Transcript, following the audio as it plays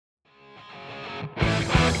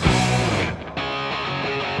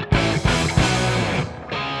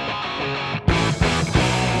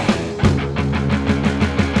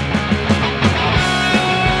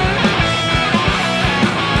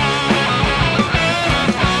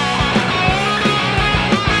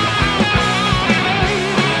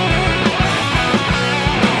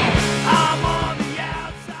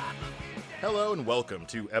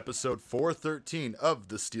to episode 413 of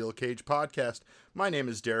the Steel Cage Podcast. My name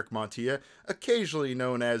is Derek Montilla, occasionally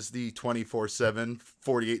known as the 24/7,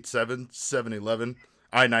 48/7, 7-Eleven,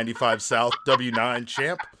 I-95 South, W9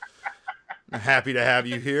 champ. I'm happy to have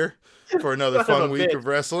you here for another fun week of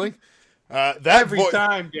wrestling. Every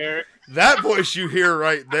time, Derek. That voice you hear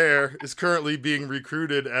right there is currently being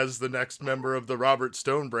recruited as the next member of the Robert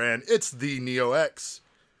Stone brand. It's the Neo X.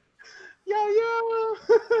 Yo.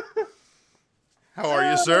 How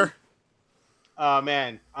are you, sir?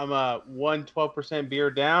 Man, I'm 112%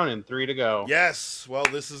 beer down and 3 to go. Yes. Well,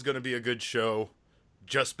 this is going to be a good show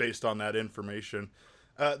just based on that information.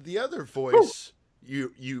 The other voice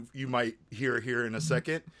you might hear here in a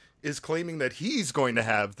second is claiming that he's going to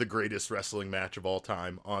have the greatest wrestling match of all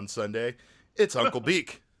time on Sunday. It's Uncle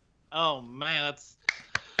Beak. Oh, man, that's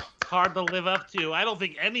hard to live up to. I don't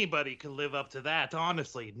think anybody can live up to that,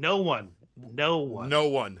 honestly. No one.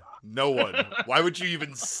 Why would you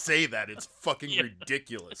even say that? It's fucking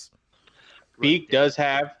ridiculous. Beak does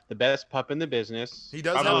have the best pup in the business. He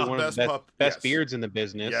does have the best pup. Best beards in the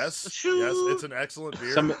business. Yes, it's an excellent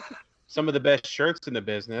beard. Some of the best shirts in the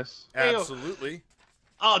business. Absolutely.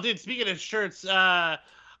 Oh, dude, speaking of shirts, I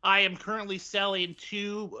am currently selling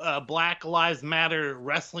 2 Black Lives Matter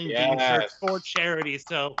wrestling theme shirts for charity.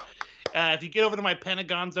 So if you get over to my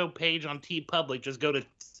Pentagonzo page on TeePublic, just go to,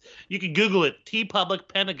 you can Google it, TeePublic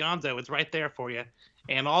Pentagonzo. It's right there for you.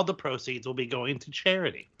 And all the proceeds will be going to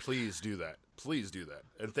charity. Please do that.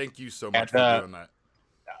 And thank you so much for doing that.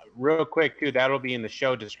 Real quick, too, that'll be in the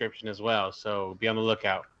show description as well. So be on the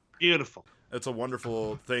lookout. Beautiful. It's a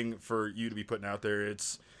wonderful thing for you to be putting out there.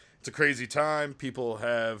 It's a crazy time. People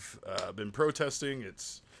have been protesting.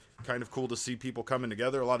 It's kind of cool to see people coming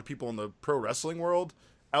together. A lot of people in the pro wrestling world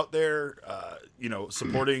out there,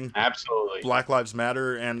 supporting absolutely Black Lives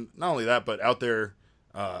Matter, and not only that, but out there,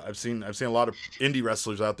 I've seen a lot of indie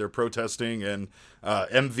wrestlers out there protesting, and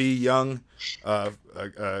MV Young,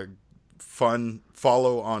 fun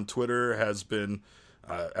follow on Twitter, has been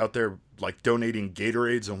out there like donating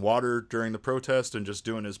Gatorades and water during the protest and just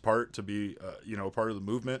doing his part to be, a part of the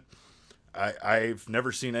movement. I've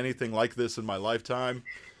never seen anything like this in my lifetime.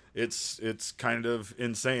 It's kind of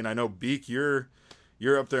insane. I know, Beak, you're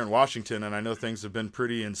up there in Washington, and I know things have been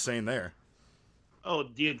pretty insane there. Oh,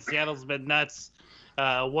 dude, Seattle's been nuts.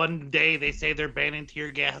 One day they say they're banning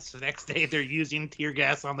tear gas. The next day they're using tear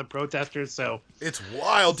gas on the protesters. So it's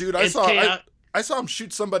wild, dude. I saw him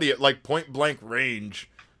shoot somebody at like point blank range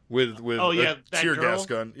with a tear gas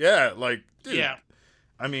gun. Yeah, like, dude. Yeah.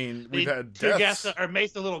 I mean, we've had tear gas or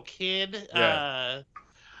maced a little kid. Yeah.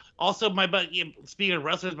 Also, my buddy, speaking of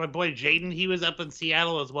wrestlers, my boy Jaden, he was up in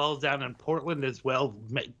Seattle as well as down in Portland as well,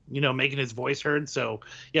 making his voice heard. So,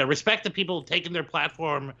 yeah, respect to people taking their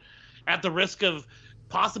platform at the risk of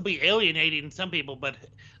possibly alienating some people, but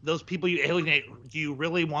those people you alienate, do you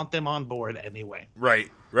really want them on board anyway?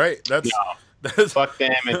 Right. That's fuck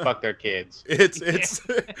them and fuck their kids. It's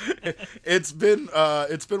been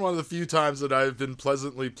one of the few times that I've been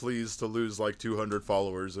pleasantly pleased to lose like 200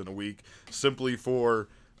 followers in a week simply for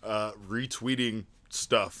retweeting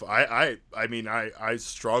stuff. I mean, I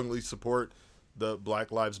strongly support the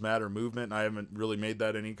Black Lives Matter movement. I haven't really made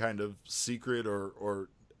that any kind of secret or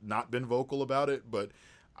not been vocal about it, but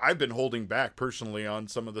I've been holding back personally on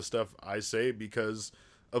some of the stuff I say because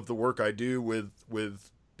of the work I do with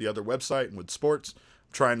the other website and with sports.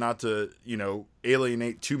 I'm trying not to,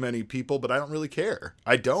 alienate too many people, but I don't really care.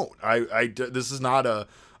 I don't. This is not a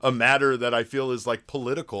matter that I feel is like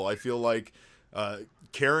political. I feel like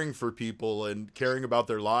caring for people and caring about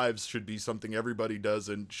their lives should be something everybody does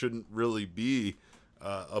and shouldn't really be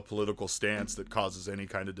a political stance that causes any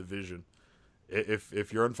kind of division.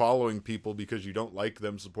 If you're unfollowing people because you don't like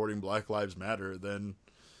them supporting Black Lives Matter, then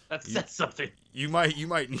that's something. You might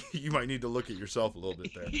need to look at yourself a little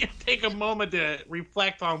bit there. You take a moment to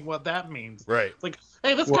reflect on what that means. Right. It's like,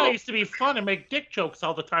 hey, this guy used to be fun and make dick jokes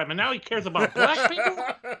all the time, and now he cares about black people.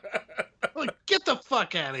 Like, get the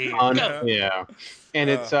fuck out of here. Yeah. And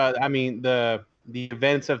it's I mean, the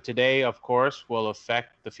events of today, of course, will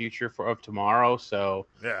affect the future of tomorrow. So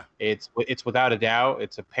yeah, it's without a doubt,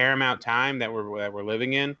 it's a paramount time that we're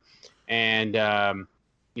living in, and I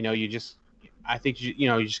think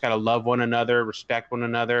you just gotta love one another, respect one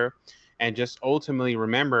another, and just ultimately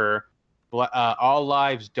remember, all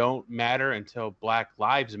lives don't matter until Black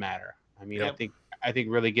Lives Matter. I mean, yep. I think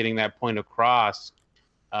really getting that point across,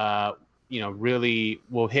 really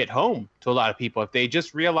will hit home to a lot of people if they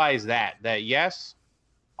just realize that yes,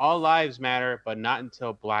 all lives matter, but not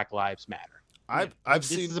until Black Lives Matter. I've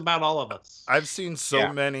seen, this is about all of us. I've seen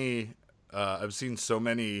so many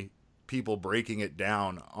people breaking it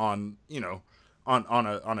down on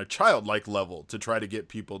on a childlike level to try to get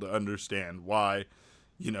people to understand why,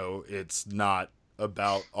 it's not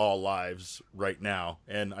about all lives right now.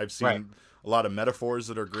 And I've seen a lot of metaphors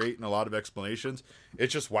that are great and a lot of explanations.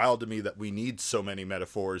 It's just wild to me that we need so many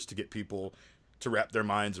metaphors to get people to wrap their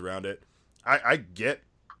minds around it. I get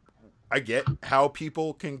how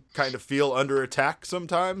people can kind of feel under attack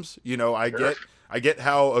sometimes. I get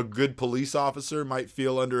how a good police officer might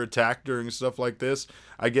feel under attack during stuff like this.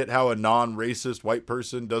 I get how a non-racist white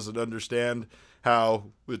person doesn't understand how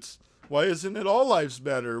why isn't it all lives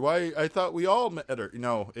matter? Why I thought we all matter.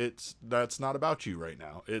 That's not about you right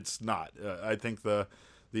now. It's not. I think the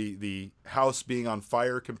house being on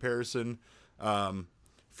fire comparison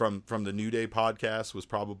from the New Day podcast was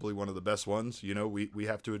probably one of the best ones. We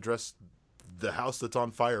have to address the house that's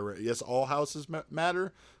on fire. Yes, all houses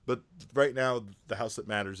matter, but right now the house that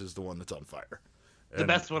matters is the one that's on fire. The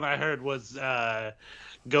best one I heard was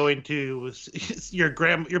going to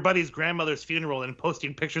your buddy's grandmother's funeral and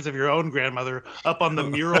posting pictures of your own grandmother up on the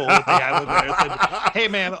mural that they have there. It said, "Hey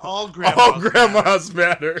man, all grandmas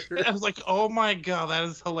matter." I was like, "Oh my god, that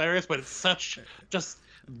is hilarious!" But it's just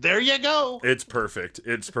there you go. It's perfect.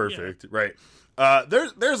 Yeah. Right.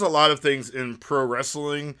 There's a lot of things in pro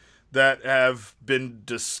wrestling that have been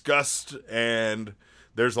discussed, and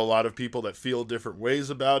there's a lot of people that feel different ways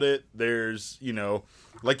about it. There's,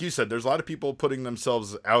 like you said, there's a lot of people putting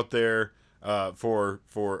themselves out there for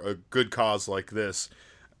a good cause like this.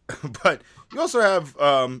 But you also have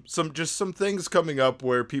some things coming up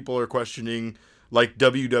where people are questioning, like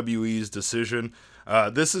WWE's decision.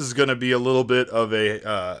 This is going to be a little bit of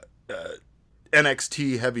a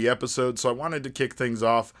NXT heavy episode, so I wanted to kick things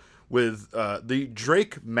off with the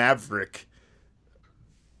Drake Maverick,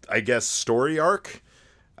 I guess, story arc.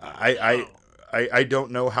 I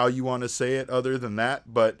don't know how you want to say it other than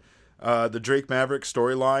that, but the Drake Maverick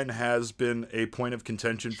storyline has been a point of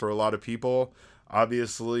contention for a lot of people.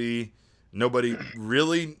 Obviously, nobody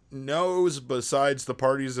really knows besides the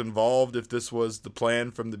parties involved if this was the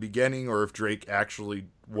plan from the beginning or if Drake actually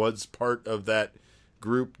was part of that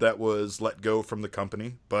group that was let go from the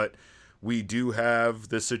company. But we do have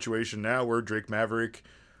this situation now where Drake Maverick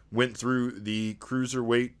went through the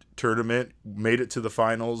cruiserweight tournament, made it to the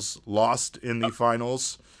finals, lost in the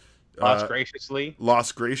finals. Lost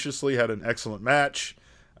graciously, had an excellent match,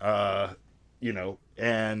 and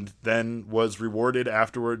then was rewarded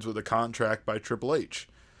afterwards with a contract by Triple H.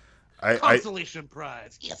 Consolation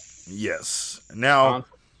prize. Yes. Yes. Now,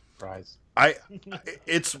 prize.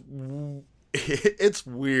 It's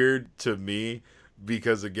weird to me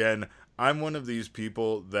because, again, I'm one of these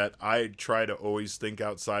people that I try to always think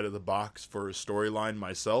outside of the box for a storyline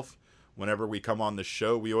myself. Whenever we come on the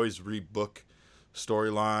show, we always rebook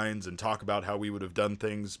storylines and talk about how we would have done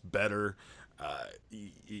things better,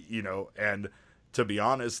 and to be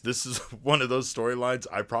honest, this is one of those storylines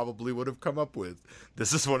I probably would have come up with.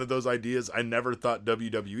 This is one of those ideas I never thought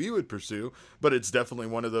WWE would pursue, but it's definitely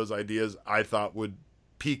one of those ideas I thought would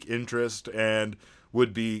pique interest and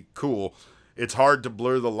would be cool. It's hard to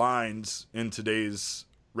blur the lines in today's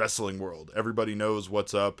wrestling world. Everybody knows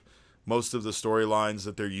what's up. Most of the storylines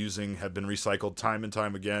that they're using have been recycled time and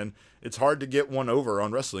time again. It's hard to get one over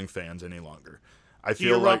on wrestling fans any longer. I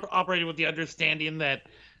feel like operating with the understanding that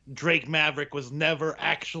Drake Maverick was never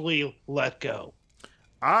actually let go.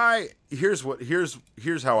 Here's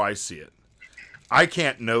how I see it. I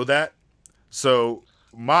can't know that. So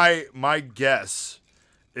my guess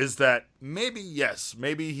is that maybe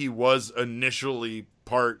he was initially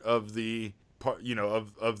part of the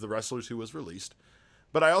of the wrestlers who was released.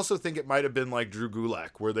 But I also think it might have been like Drew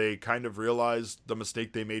Gulak, where they kind of realized the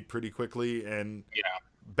mistake they made pretty quickly and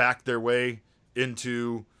backed their way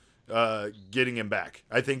into getting him back.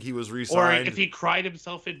 I think he was re-signed. Or if he cried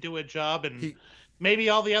himself into a job, and maybe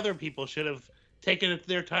all the other people should have taken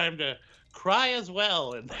their time to cry as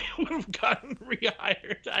well, and they would have gotten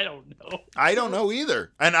rehired. I don't know. I don't know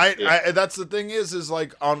either. And I that's the thing is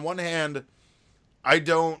like, on one hand,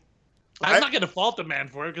 I'm not going to fault the man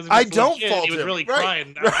for it, because I don't fault him. He was really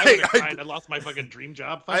crying. Right. I lost my fucking dream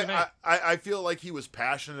job. I feel like he was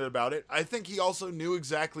passionate about it. I think he also knew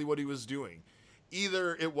exactly what he was doing.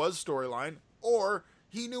 Either it was storyline, or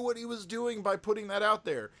he knew what he was doing by putting that out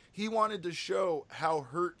there. He wanted to show how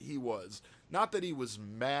hurt he was. Not that he was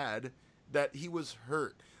mad, that he was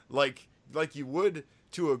hurt. Like you would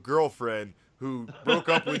to a girlfriend who broke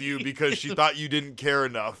up with you because she thought you didn't care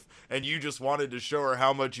enough, and you just wanted to show her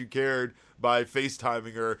how much you cared by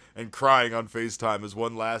FaceTiming her and crying on FaceTime as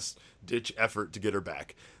one last ditch effort to get her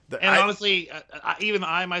back. Honestly, even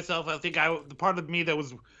I myself, I think the part of me that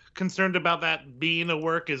was concerned about that being a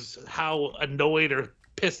work is how annoyed or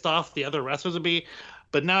pissed off the other wrestlers would be.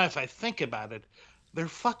 But now, if I think about it, they're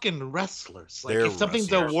fucking wrestlers. Like, They're if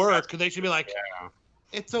something's a work, they should be like,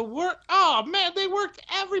 it's a work. Oh man, they worked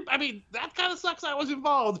I mean, that kind of sucks. I was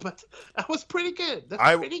involved, but that was pretty good.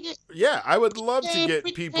 That's pretty good. Yeah, I would love to get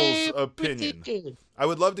people's opinion. I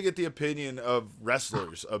would love to get the opinion of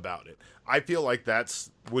wrestlers about it. I feel like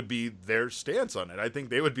would be their stance on it. I think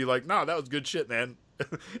they would be like, "Nah, that was good shit, man,"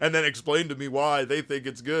 and then explain to me why they think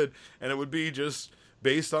it's good, and it would be just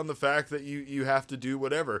based on the fact that you have to do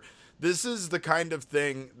whatever. This is the kind of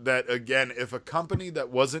thing that, again, if a company that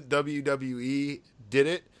wasn't WWE did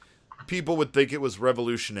it, people would think it was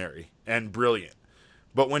revolutionary and brilliant.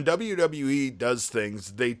 But when WWE does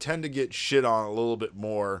things, they tend to get shit on a little bit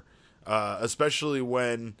more, especially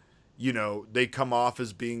when, they come off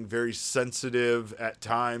as being very sensitive at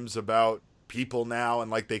times about people now and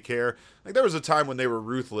like they care. Like, there was a time when they were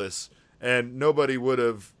ruthless and nobody would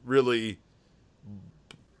have really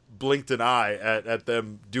blinked an eye at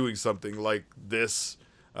them doing something like this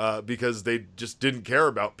because they just didn't care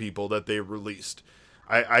about people that they released.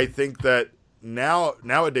 I think that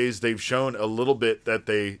nowadays they've shown a little bit that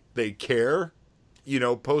they care,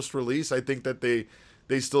 post-release. I think that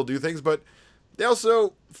they still do things, but they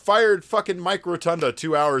also fired fucking Mike Rotunda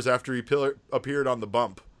 2 hours after he appeared on the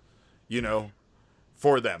bump,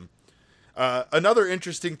 for them. Another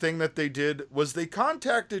interesting thing that they did was they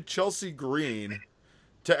contacted Chelsea Green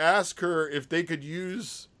to ask her if they could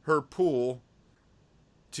use her pool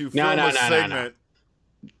to film a segment.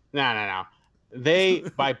 No. They,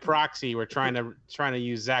 by proxy, were trying to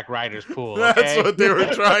use Zack Ryder's pool. Okay? That's what they were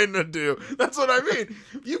trying to do. That's what I mean.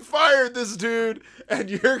 You fired this dude, and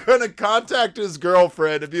you're going to contact his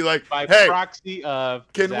girlfriend and be like, by hey, proxy of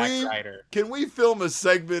Zack Ryder. Can we film a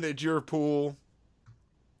segment at your pool?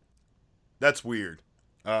 That's weird.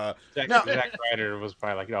 Zack Ryder was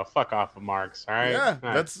probably like, fuck off of Marks, all right? Yeah,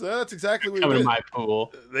 that's exactly what Coming it is. to my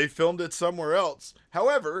pool. They filmed it somewhere else.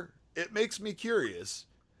 However, it makes me curious.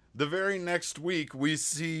 The very next week, we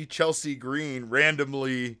see Chelsea Green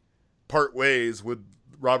randomly part ways with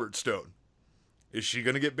Robert Stone. Is she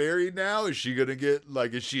gonna get buried now? Is she gonna get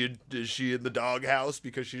is she in the doghouse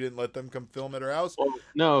because she didn't let them come film at her house? Well,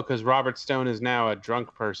 no, because Robert Stone is now a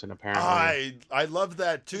drunk person apparently. I love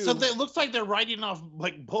that too. So it looks like they're writing off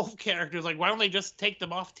like both characters. Like, why don't they just take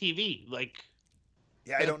them off TV? Like,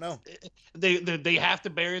 yeah, I don't know. They have to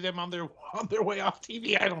bury them on their way off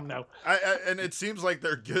TV. I don't know. And it seems like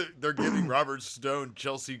they're giving Robert Stone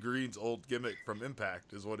Chelsea Green's old gimmick from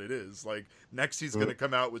Impact is what it is. Like, next he's gonna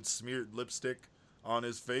come out with smeared lipstick on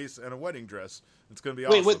his face and a wedding dress. It's gonna be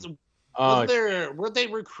awesome. Were they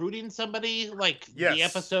recruiting somebody like the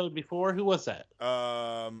episode before? Who was that?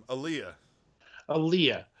 Aaliyah.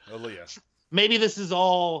 Maybe this is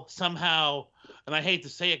all somehow, and I hate to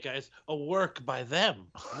say it, guys, a work by them.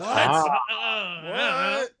 What?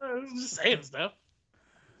 I'm just saying stuff.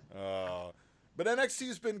 But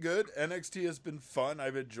NXT's been good. NXT has been fun.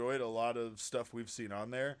 I've enjoyed a lot of stuff we've seen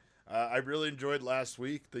on there. I really enjoyed last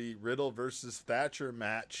week the Riddle versus Thatcher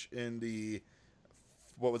match in the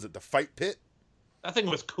Fight Pit? That thing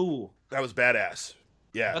was cool. That was badass.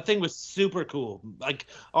 Yeah. That thing was super cool. Like,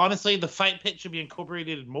 honestly, the Fight Pit should be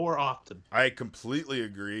incorporated more often. I completely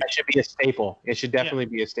agree. That should be a staple. It should definitely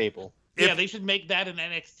be a staple. Yeah, they should make that an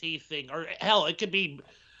NXT thing. Or, hell, it could be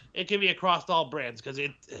across all brands because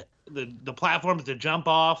the platforms to jump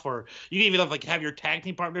off, or you can even have your tag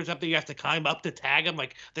team partners up there. You have to climb up to tag them.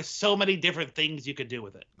 Like, there's so many different things you could do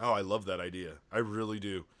with it. Oh, I love that idea. I really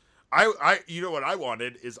do. I you know what I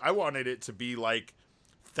wanted it to be like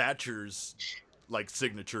Thatcher's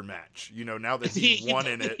signature match. Now that he's won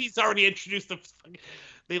in it, he's already introduced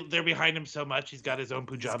they're behind him so much. He's got his own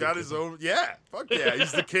Punjabi. He's got his own. Yeah, fuck yeah.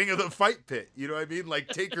 He's the king of the Fight Pit. You know what I mean? Like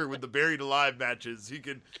Taker with the Buried Alive matches. He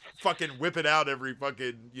can fucking whip it out every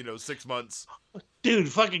fucking 6 months. Dude,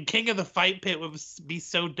 fucking king of the Fight Pit would be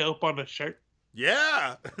so dope on a shirt.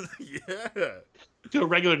 Yeah, yeah. To a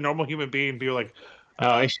regular normal human being, be like,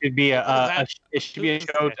 it should be a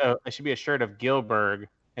shirt of Gilbert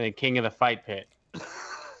and then King of the Fight Pit.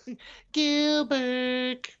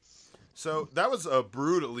 Gilbert. So that was a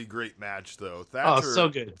brutally great match, though. So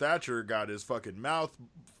good. Thatcher got his fucking mouth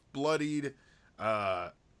bloodied.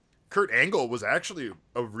 Kurt Angle was actually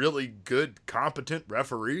a really good, competent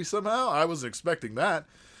referee somehow. I wasn't expecting that.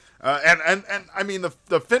 And I mean,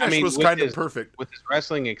 the finish was kind of perfect. With his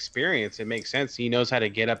wrestling experience, it makes sense. He knows how to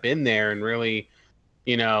get up in there and really,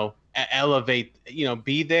 elevate,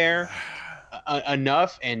 be there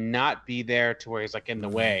enough and not be there to where he's in the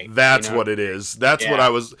way. That's what it is. That's what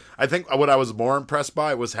I think what I was more impressed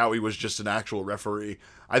by was how he was just an actual referee.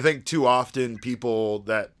 I think too often people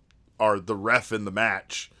that are the ref in the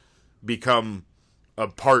match become a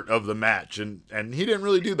part of the match, and he didn't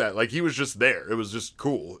really do that. Like, he was just there. It was just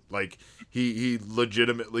cool. Like, he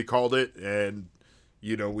legitimately called it, and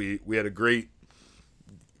you know, we had a great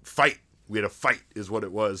fight. We had a fight, is what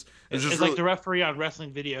it was. It's just like the referee on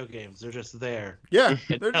wrestling video games. They're just there. Yeah,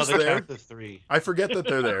 they're just there. Count the 3. I forget that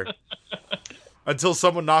they're there until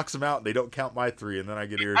someone knocks them out and they don't count my 3, and then I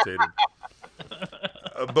get irritated.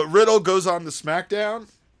 But Riddle goes on to SmackDown.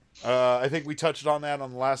 I think we touched on that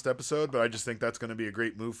on the last episode, but I just think that's going to be a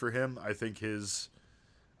great move for him. I think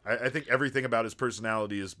I think everything about his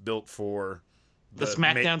personality is built for the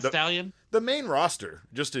SmackDown Stallion, the main roster,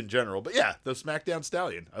 just in general. But yeah, the SmackDown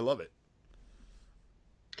Stallion, I love it.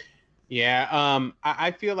 Yeah,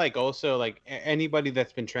 I feel like also like anybody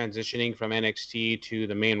that's been transitioning from NXT to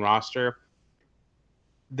the main roster,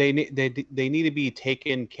 they need to be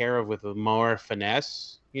taken care of with more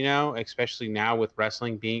finesse, you know, especially now with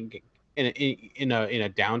wrestling being in a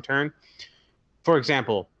downturn. For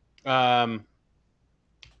example,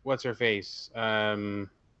 what's her face? Man,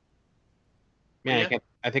 Yeah.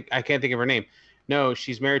 I can't think of her name. No,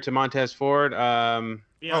 she's married to Montez Ford.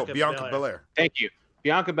 Bianca Belair. Thank you,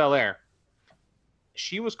 Bianca Belair.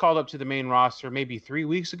 She was called up to the main roster maybe 3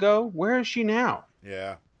 weeks ago. Where is she now?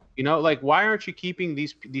 Yeah. You know, like, why aren't you keeping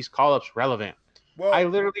these call-ups relevant? Well, I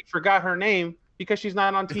literally forgot her name because she's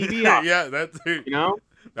not on TV. Yeah, that's, you know,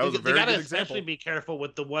 that was a very they gotta good example. especially be careful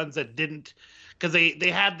with the ones that didn't, because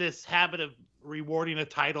they had this habit of rewarding a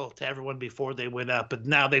title to everyone before they went up, but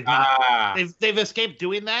now they've not. They've escaped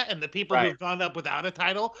doing that, and the people who've gone up without a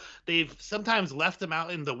title, they've sometimes left them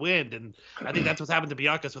out in the wind, and I think that's what's happened to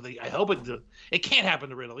Bianca. So I hope it can't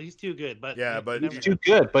happen to Riddle. He's too good, but yeah, but he's too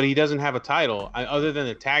good, but he doesn't have a title other than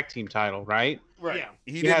the tag team title, right? Right. Yeah.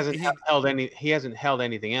 He hasn't held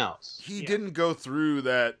anything else. He didn't go through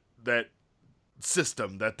that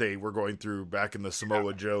system that they were going through back in the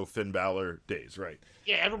Samoa Joe, Finn Balor days, right?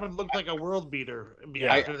 Yeah, everyone looked like a world beater before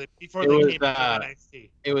It they was, came into NXT.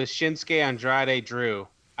 It was Shinsuke, Andrade, Drew.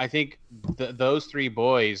 I think those 3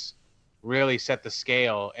 boys really set the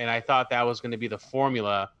scale, and I thought that was going to be the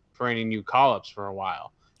formula for any new call-ups for a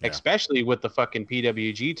while, especially with the fucking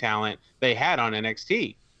PWG talent they had on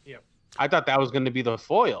NXT. Yeah, I thought that was going to be the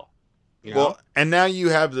foil. You know? Well, and now you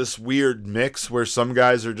have this weird mix where some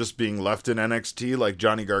guys are just being left in NXT, like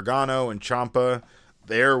Johnny Gargano and Ciampa.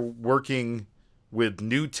 They're working with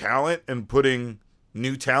new talent and putting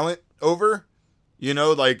new talent over. You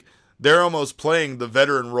know, like, they're almost playing the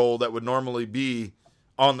veteran role that would normally be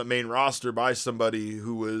on the main roster by somebody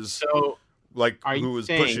who was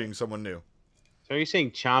pushing someone new. So are you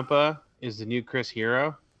saying Ciampa is the new Chris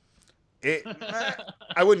Hero?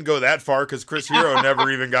 I wouldn't go that far because Chris Hero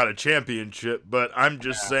never even got a championship, but I'm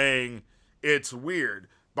just saying it's weird.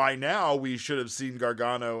 By now, we should have seen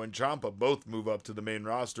Gargano and Ciampa both move up to the main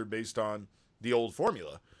roster based on the old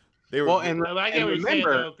formula. They were, I get what you're saying,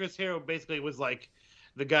 though. Chris Hero basically was like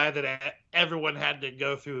the guy that everyone had to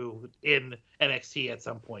go through in NXT at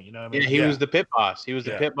some point. You know what I mean? Yeah, he was the pit boss. He was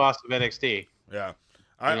the pit boss of NXT. Yeah.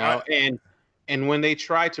 And when they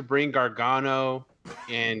tried to bring Gargano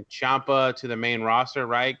and Ciampa to the main roster,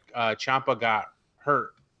 right? Ciampa got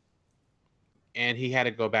hurt, and he had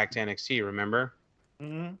to go back to NXT. Remember?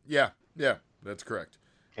 Mm-hmm. Yeah, that's correct.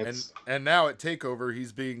 And now at TakeOver,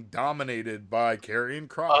 he's being dominated by Karrion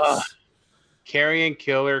Kross. Karrion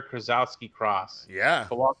Killer Krasowski Cross. Yeah,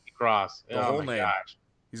 Kowalski Cross. The whole name. Gosh.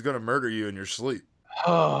 He's gonna murder you in your sleep.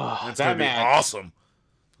 Oh, it's gonna be awesome.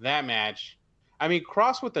 That match. I mean,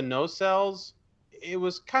 Cross with the no cells. It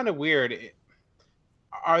was kind of weird.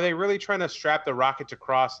 Are they really trying to strap the Rocket to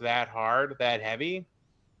Cross that hard, that heavy?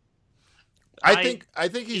 I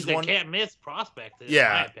think he's a one can't miss prospect.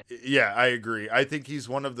 Yeah, I agree. I think he's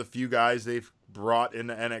one of the few guys they've brought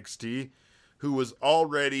into NXT who was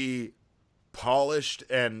already polished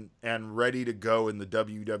and ready to go in the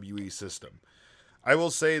WWE system. I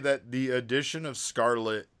will say that the addition of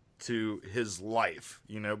Scarlett to his life,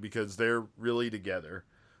 you know, because they're really together.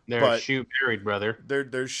 They're shoot married, brother.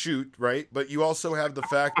 They're shoot, right? But you also have the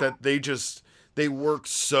fact that they work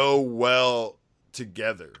so well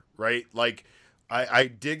together, right? Like, I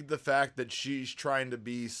dig the fact that she's trying to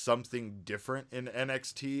be something different in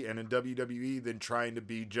NXT and in WWE than trying to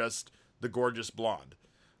be just the gorgeous blonde.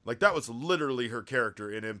 Like, that was literally her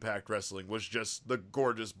character in Impact Wrestling, was just the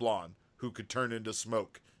gorgeous blonde who could turn into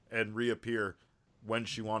smoke and reappear when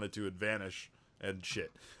she wanted to and vanish and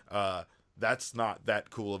shit. That's not that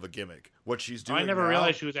cool of a gimmick. What she's doing I never now,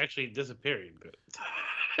 realized she was actually disappearing.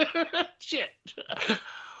 But shit.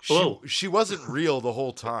 She wasn't real the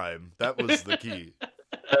whole time. That was the key.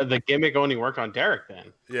 The gimmick only worked on Derek then.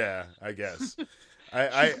 Yeah, I guess.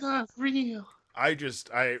 She's not real.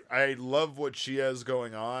 I love what she has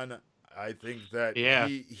going on. I think that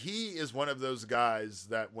he is one of those guys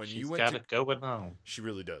that when you went to going on. She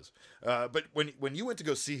really does. But when you went to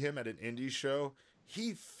go see him at an indie show,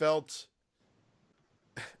 he felt.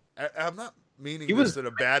 I'm not meaning this in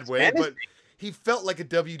a bad way, but he felt like a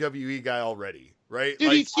WWE guy already, right? Dude,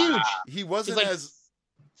 like, he's huge. He wasn't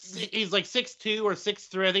he's like 6'2" or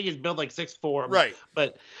 6'3". I think he's built like 6'4". Right.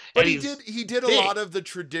 But he did a lot of the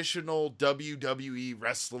traditional WWE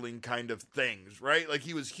wrestling kind of things, right? Like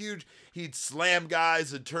he was huge. He'd slam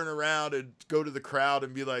guys and turn around and go to the crowd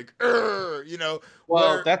and be like, you know.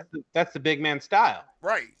 Well, that's the big man style.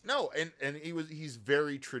 Right. No, and he's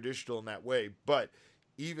very traditional in that way. But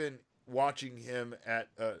even watching him at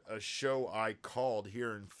a show I called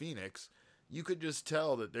here in Phoenix, you could just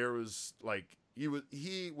tell that there was like he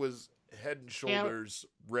was head and shoulders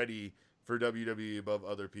ready for WWE above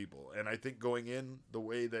other people. And I think going in the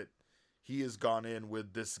way that he has gone in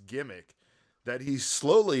with this gimmick, that he's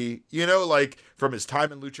slowly, you know, like from his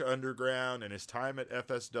time in Lucha Underground and his time at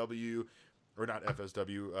FSW, or not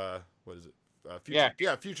FSW, what is it?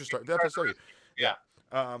 Future Star, FSW. Yeah.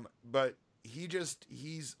 But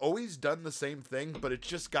he's always done the same thing, but it's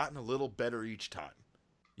just gotten a little better each time,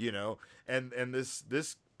 you know? And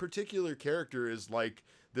this particular character is like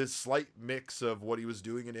this slight mix of what he was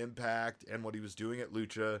doing in Impact and what he was doing at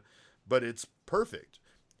Lucha, but it's perfect.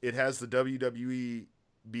 It has the WWE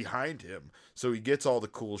behind him, so he gets all the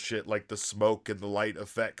cool shit like the smoke and the light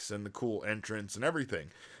effects and the cool entrance and everything.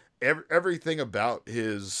 Everything about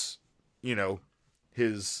his, you know,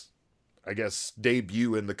 his, I guess,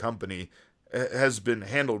 debut in the company has been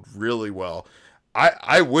handled really well.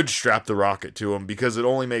 I would strap the Rocket to him because it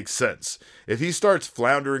only makes sense. If he starts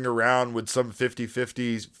floundering around with some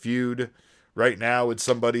 50-50 feud right now with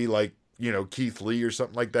somebody like, you know, Keith Lee or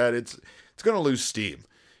something like that, it's going to lose steam.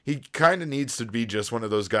 He kind of needs to be just one of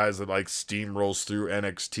those guys that like steamrolls through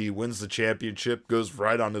NXT, wins the championship, goes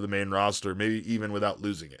right onto the main roster, maybe even without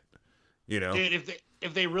losing it. You know? Dude,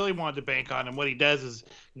 if they really wanted to bank on him, what he does is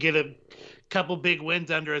get a couple big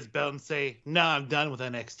wins under his belt and say, "No, I'm done with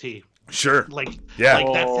NXT." Sure. Like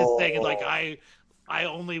that's his thing. Like I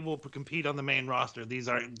only will compete on the main roster. This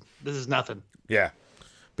is nothing. Yeah.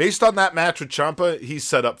 Based on that match with Ciampa, he's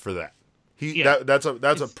set up for that. That's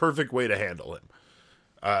a perfect way to handle him.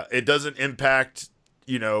 It doesn't impact,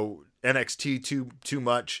 you know, NXT too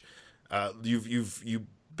much. You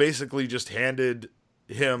basically just handed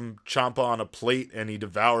him Ciampa on a plate and he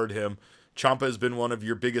devoured him. Ciampa has been one of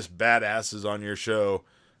your biggest badasses on your show.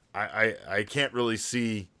 I can't really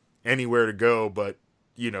see anywhere to go but,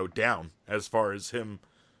 you know, down as far as him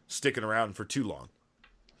sticking around for too long.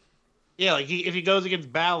 Yeah, like if he goes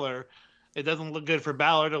against Balor, it doesn't look good for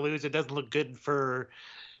Balor to lose. It doesn't look good for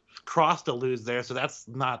Cross to lose there. So that's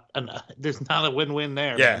there's not a win-win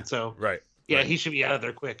there. Yeah, man. So right. Yeah, right. He should be out of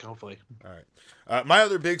there quick, hopefully. All right. My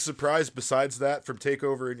other big surprise besides that from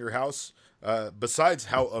TakeOver in your house, besides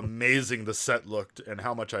how amazing the set looked and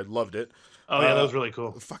how much I loved it. Oh, yeah, that was really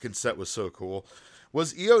cool. The fucking set was so cool.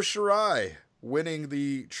 Was Io Shirai winning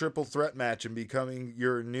the triple threat match and becoming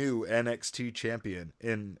your new NXT champion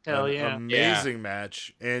in an amazing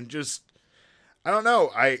match. And just, I don't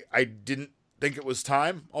know, I didn't think it was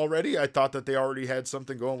time already. I thought that they already had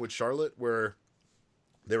something going with Charlotte where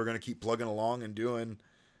they were going to keep plugging along and doing,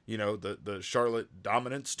 you know, the Charlotte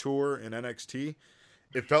Dominance Tour in NXT.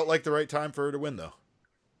 It felt like the right time for her to win, though.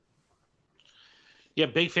 Yeah,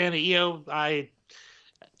 big fan of Io.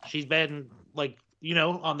 She's been, like, you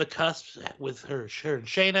know, on the cusp with her and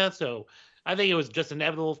Shayna, so I think it was just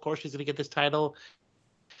inevitable. Of course, she's going to get this title.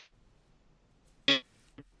 Got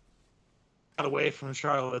away from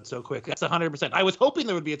Charlotte so quick. That's 100%. I was hoping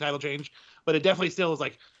there would be a title change, but it definitely still was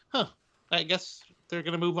like, I guess they're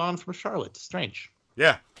going to move on from Charlotte. It's strange.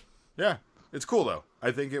 Yeah. It's cool though.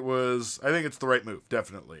 I think it's the right move,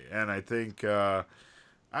 definitely. And I think, I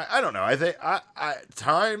don't know. I think at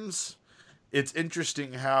times it's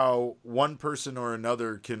interesting how one person or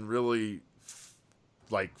another can really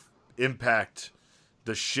like impact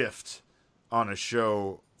the shift on a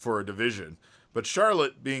show for a division. But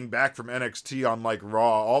Charlotte being back from NXT on like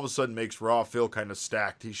Raw all of a sudden makes Raw feel kind of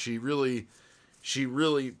stacked. She really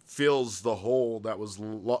fills the hole that was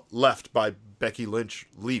left by Becky Lynch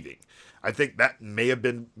leaving. I think that may have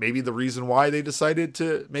been maybe the reason why they decided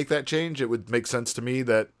to make that change. It would make sense to me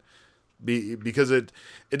that because it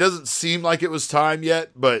doesn't seem like it was time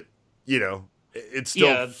yet, but you know, it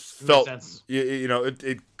still felt, you know,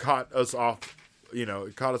 it caught us off, you know,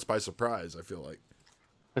 it caught us by surprise, I feel like.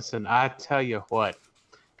 Listen, I tell you what.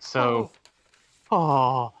 So,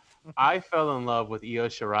 I fell in love with Io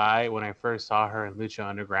Shirai when I first saw her in Lucha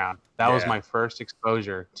Underground. That was Yeah. my first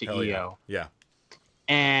exposure to Hell yeah. Io. Yeah.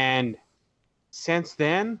 And since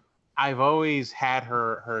then, I've always had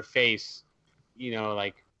her face,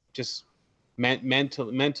 like just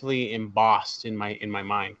mentally embossed in my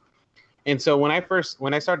mind. And so when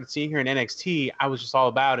I started seeing her in NXT, I was just all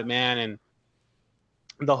about it, man. And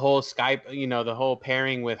the whole Skype, the whole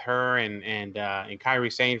pairing with her and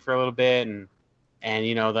Kairi Sane for a little bit, and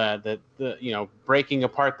the breaking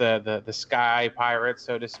apart the Sky Pirates,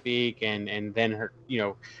 so to speak, and then her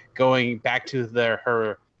going back to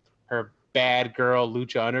her bad girl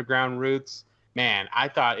Lucha Underground roots. Man, I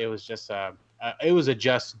thought it was just it was a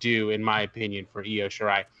just due, in my opinion, for Io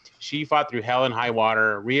Shirai. She fought through hell and high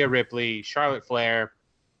water. Rhea Ripley, Charlotte Flair,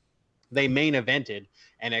 they main evented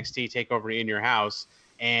NXT TakeOver in Your House,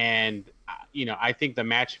 and I think the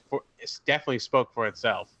match definitely spoke for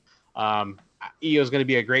itself. Io is going to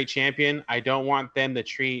be a great champion. I don't want them to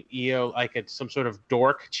treat Io like it's some sort of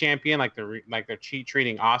dork champion, like they're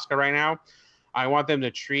treating Asuka right now. I want them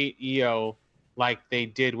to treat Io like they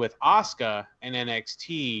did with Asuka in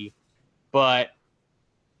NXT, but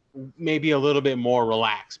maybe a little bit more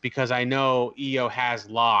relaxed, because I know Io has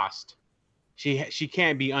lost. She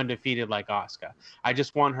can't be undefeated like Asuka. I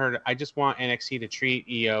just want NXT to treat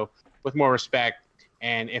Io with more respect,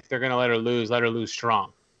 and if they're gonna let her lose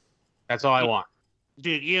strong. That's all I want.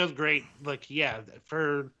 Dude, Io's great. Like, yeah,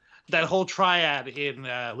 for that whole triad in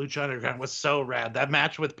Lucha Underground was so rad. That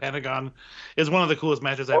match with Pentagon is one of the coolest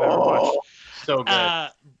matches I've ever watched. So good.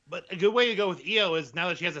 But a good way to go with Io is, now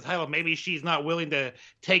that she has the title, maybe she's not willing to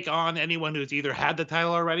take on anyone who's either had the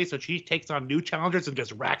title already, so she takes on new challengers and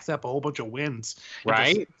just racks up a whole bunch of wins.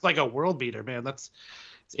 Right? It's like a world beater, man.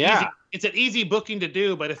 Yeah. Easy. It's an easy booking to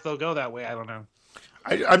do, but if they'll go that way, I don't know.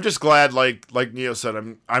 I'm just glad, like Neo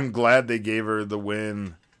said, I'm glad they gave her the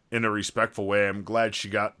win in a respectful way. I'm glad she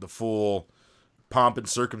got the full pomp and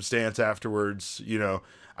circumstance afterwards.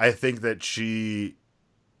 I think that she's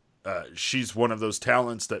one of those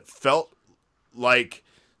talents that felt like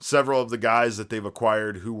several of the guys that they've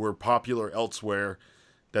acquired who were popular elsewhere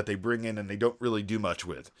that they bring in and they don't really do much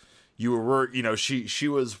with. She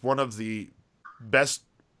was one of the best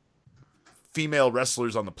female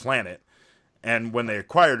wrestlers on the planet. And when they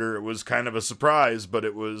acquired her, it was kind of a surprise, but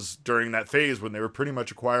it was during that phase when they were pretty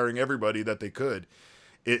much acquiring everybody that they could.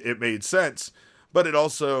 It made sense, but it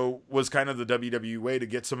also was kind of the WWE way to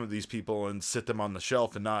get some of these people and sit them on the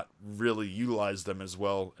shelf and not really utilize them as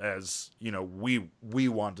well as, we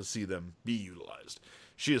want to see them be utilized.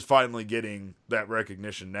 She is finally getting that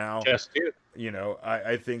recognition now. Just do.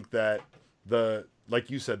 I think that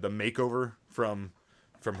like you said, the makeover from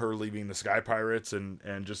her leaving the Sky Pirates and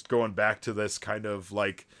just going back to this kind of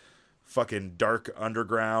like fucking dark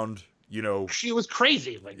underground, she was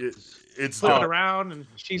crazy. Like, it's flipping around, and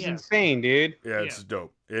she's insane, dude. Yeah, it's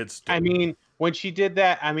dope. It's dope. I mean, when she did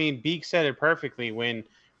that, Beak said it perfectly when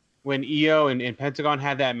Io and Pentagon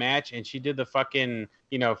had that match, and she did the fucking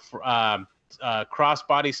cross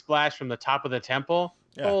body splash from the top of the temple.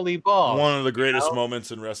 Yeah. Holy balls! One of the greatest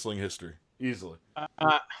moments in wrestling history. Easily.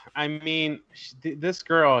 This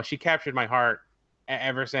girl, she captured my heart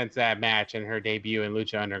ever since that match and her debut in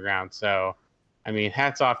Lucha Underground. So,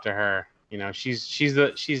 hats off to her.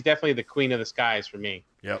 She's definitely the queen of the skies for me.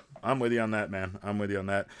 Yep, I'm with you on that, man. I'm with you on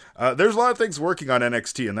that. There's a lot of things working on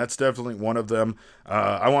NXT, and that's definitely one of them.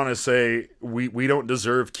 I want to say we don't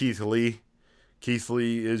deserve Keith Lee. Keith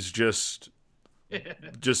Lee is just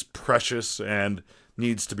precious and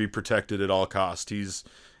needs to be protected at all costs.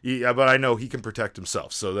 But I know he can protect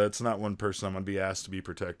himself, so that's not one person I'm going to be asked to be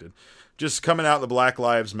protected. Just coming out in the Black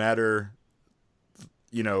Lives Matter,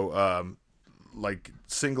 like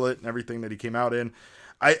singlet and everything that he came out in.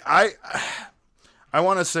 I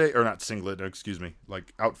want to say, or not singlet, excuse me,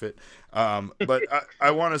 like outfit. But I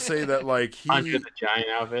want to say that like under the giant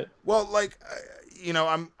outfit. Well, like.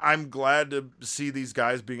 I'm glad to see these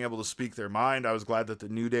guys being able to speak their mind. I was glad that the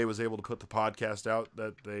New Day was able to put the podcast out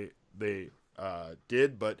that they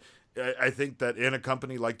did, but I think that in a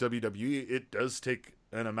company like WWE, it does take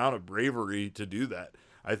an amount of bravery to do that.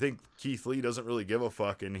 I think Keith Lee doesn't really give a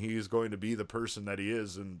fuck, and he's going to be the person that he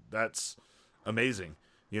is, and that's amazing.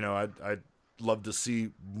 I'd love to see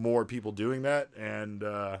more people doing that, and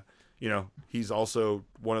he's also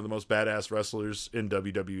one of the most badass wrestlers in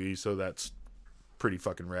WWE, so that's pretty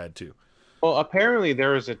fucking rad too. Well, apparently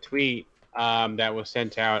there was a tweet that was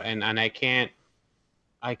sent out, and I can't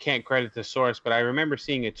credit the source, but I remember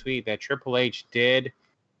seeing a tweet that Triple H did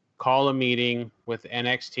call a meeting with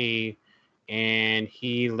NXT, and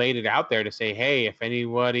he laid it out there to say, hey, if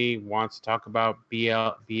anybody wants to talk about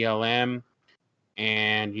BLM,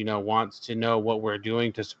 and wants to know what we're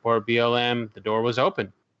doing to support BLM, the door was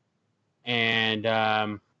open. And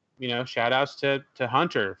shout outs to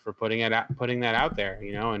Hunter for putting that out there,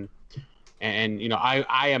 and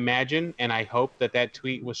I imagine and I hope that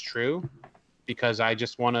tweet was true, because I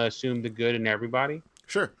just want to assume the good in everybody.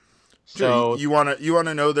 Sure. So you want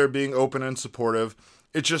to know they're being open and supportive.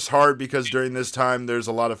 It's just hard because during this time there's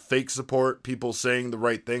a lot of fake support, people saying the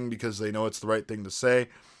right thing because they know it's the right thing to say.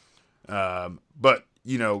 But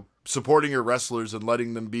supporting your wrestlers and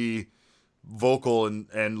letting them be vocal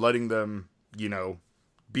and letting them,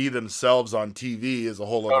 be themselves on TV is a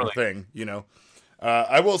whole other thing,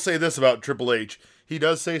 I will say this about Triple H. He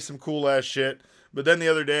does say some cool ass shit, but then the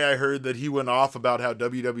other day I heard that he went off about how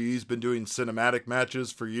WWE's been doing cinematic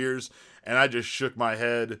matches for years, and I just shook my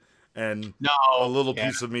head, and a little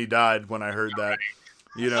piece of me died when I heard that.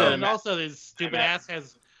 And also this stupid ass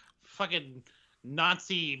has fucking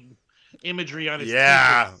Nazi imagery on his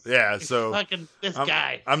t-shirts. So fucking this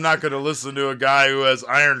guy. I'm not going to listen to a guy who has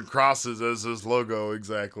iron crosses as his logo,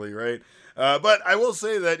 exactly, right? But I will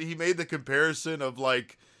say that he made the comparison of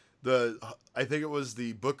like I think it was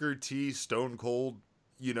the Booker T Stone Cold,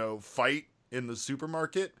 fight in the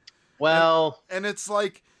supermarket. Well, and it's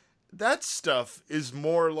like that stuff is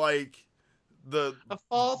more like a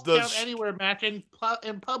false count anywhere match in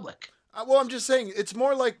public. Well, I'm just saying, it's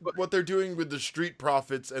more like what they're doing with the Street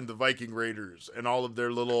Profits and the Viking Raiders and all of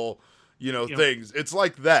their little, things. It's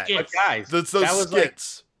like that. But guys, those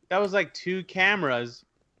skits. That was like 2 cameras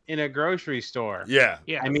in a grocery store. Yeah.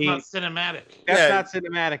 Yeah, it's not cinematic. That's not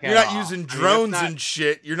cinematic You're not using drones and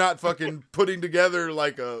shit. You're not fucking putting together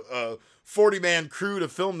like a 40-man crew to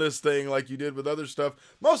film this thing like you did with other stuff.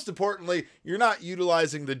 Most importantly, you're not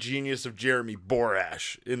utilizing the genius of Jeremy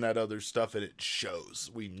Borash in that other stuff, and it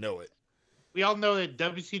shows. We know it. We all know that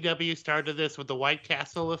WCW started this with the White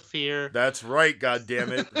Castle of Fear. That's right,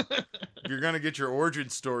 goddammit. You're going to get your origin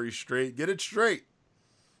story straight. Get it straight.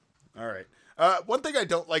 All right. One thing I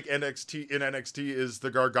don't like in NXT is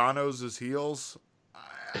the Garganos as heels.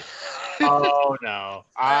 Oh, no.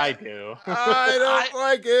 I do. I don't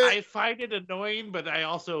like it. I find it annoying, but I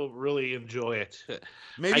also really enjoy it.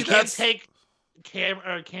 Maybe I can't take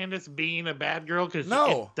Candice being a bad girl because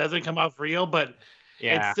it doesn't come off real, but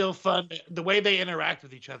it's still fun. The way they interact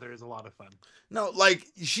with each other is a lot of fun. No, like,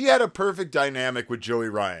 she had a perfect dynamic with Joey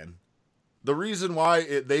Ryan. The reason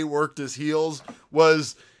why they worked as heels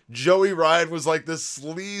was Joey Ryan was like this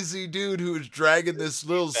sleazy dude who was dragging this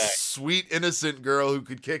little sweet, innocent girl who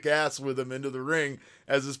could kick ass with him into the ring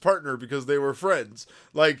as his partner because they were friends.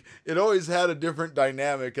 Like, it always had a different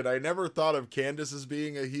dynamic, and I never thought of Candice as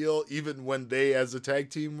being a heel, even when they, as a tag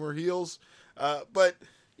team, were heels. But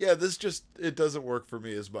yeah, it doesn't work for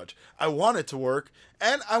me as much. I want it to work,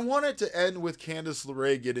 and I want it to end with Candice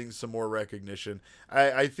LeRae getting some more recognition.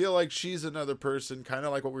 I feel like she's another person, kind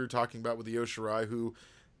of like what we were talking about with Io Shirai, who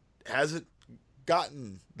hasn't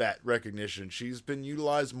gotten that recognition. She's been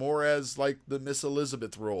utilized more as like the Miss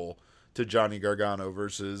Elizabeth role to Johnny Gargano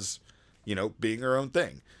versus, being her own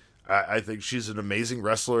thing. I think she's an amazing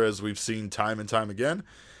wrestler, as we've seen time and time again.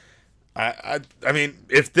 I mean,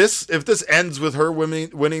 if this ends with her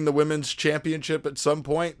winning the women's championship at some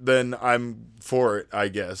point, then I'm for it, I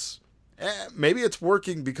guess. Maybe it's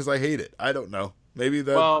working because I hate it. I don't know. Maybe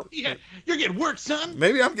that. Well, yeah, you're getting worked, son.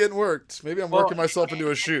 Maybe I'm getting worked. Maybe I'm working myself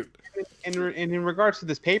into a shoot. And in regards to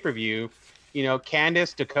this pay-per-view,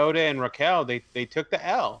 Candice, Dakota, and Raquel, they took the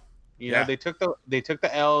L. They took the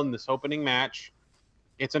L in this opening match.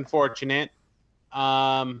 It's unfortunate,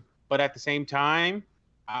 but at the same time,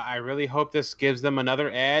 I really hope this gives them another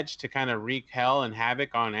edge to kind of wreak hell and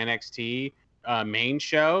havoc on NXT main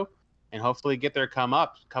show, and hopefully get their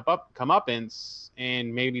comeuppance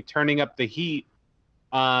and maybe turning up the heat,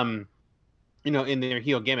 in their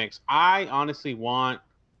heel gimmicks. I honestly want,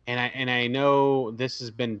 and I know this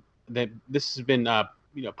has been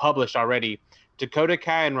published already. Dakota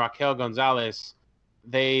Kai and Raquel Gonzalez,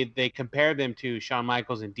 they compare them to Shawn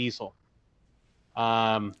Michaels and Diesel.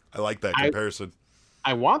 I like that comparison.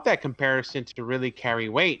 I want that comparison to really carry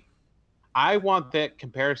weight. I want that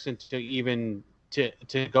comparison to even to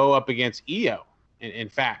go up against Io. In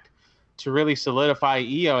fact, to really solidify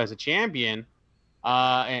Io as a champion,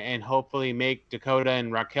 and hopefully make Dakota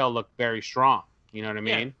and Raquel look very strong. You know what I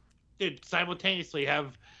mean? Dude, simultaneously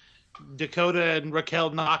have Dakota and Raquel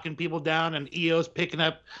knocking people down, and Io's picking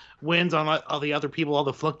up wins on all the other people, all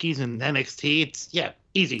the flunkies in NXT. It's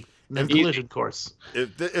easy. And then collision course.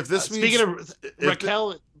 If this means, speaking of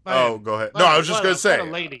Raquel, go ahead. No, I was just gonna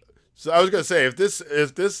say. So I was gonna say if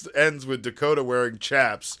this ends with Dakota wearing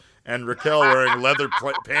chaps and Raquel wearing leather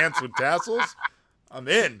pants with tassels, I'm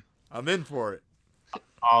in. I'm in for it.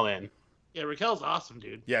 all in. Yeah, Raquel's awesome,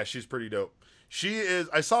 dude. Yeah, she's pretty dope. She is.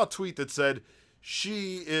 I saw a tweet that said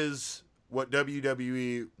she is what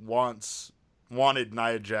WWE wanted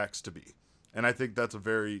Nia Jax to be, and I think that's a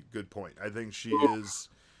very good point. I think she is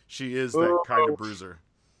that kind of bruiser.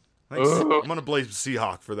 I'm gonna blame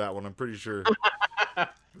Seahawk for that one. I'm pretty sure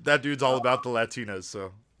that dude's all about the Latinas,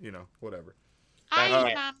 so whatever.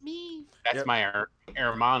 Ay, mami. That's my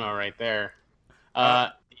hermano right there.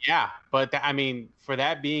 Yeah, but for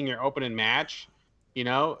that being your opening match,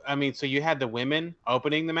 so you had the women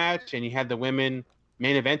opening the match and you had the women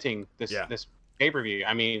main eventing this pay-per-view.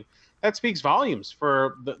 I mean, that speaks volumes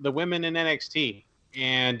for the women in NXT.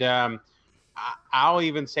 And I'll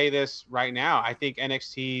even say this right now. I think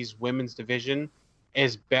NXT's women's division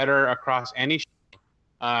is better across any show,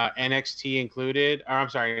 NXT included, or I'm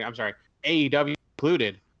sorry, AEW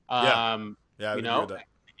included. I agree with that.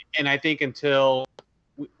 And I think until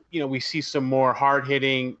we see some more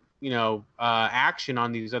hard-hitting, action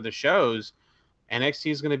on these other shows,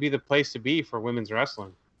 NXT is going to be the place to be for women's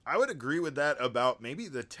wrestling. I would agree with that about maybe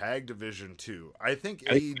the tag division too. I think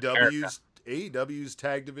AEW's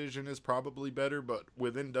tag division is probably better, but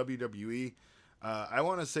within WWE, I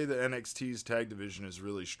want to say that NXT's tag division is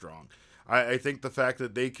really strong. I think the fact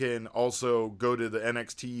that they can also go to the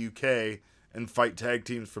NXT UK and fight tag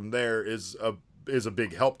teams from there is a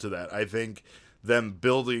big help to that. I think them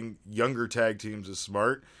building younger tag teams is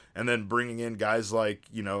smart, and then bringing in guys like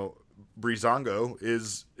Breezango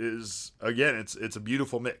is again, it's a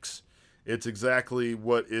beautiful mix. It's exactly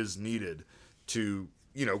what is needed to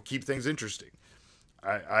keep things interesting.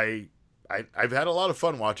 I've had a lot of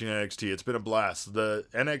fun watching NXT. It's been a blast. The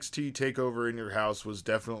NXT TakeOver in your house was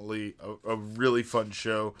definitely a really fun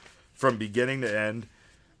show from beginning to end.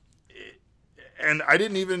 And I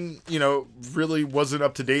didn't even, really wasn't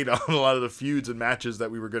up to date on a lot of the feuds and matches that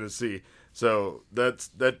we were going to see. So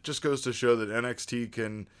that just goes to show that NXT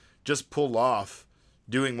can just pull off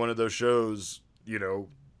doing one of those shows, in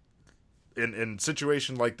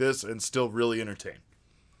situation like this and still really entertain.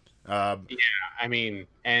 And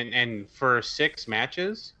for 6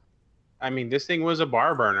 matches, this thing was a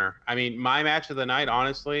bar burner. My match of the night,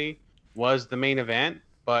 honestly, was the main event,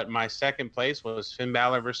 but my second place was Finn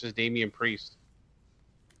Balor versus Damian Priest.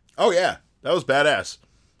 Oh yeah, that was badass.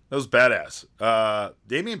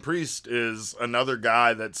 Damian Priest is another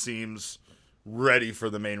guy that seems ready for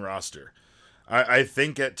the main roster. I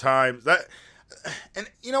think at times that, and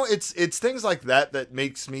it's things like that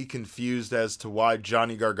makes me confused as to why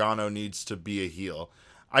Johnny Gargano needs to be a heel.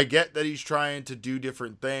 I get that he's trying to do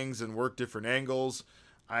different things and work different angles.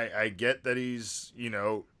 I get that he's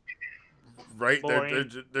right.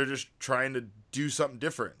 They're just trying to do something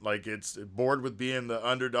different. Like, it's bored with being the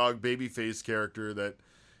underdog babyface character that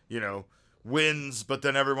wins, but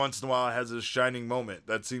then every once in a while has a shining moment.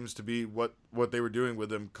 That seems to be what they were doing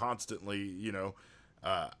with him constantly.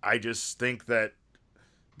 I just think that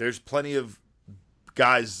there's plenty of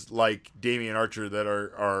guys like Damian Archer that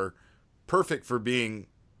are perfect for being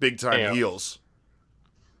big time heels.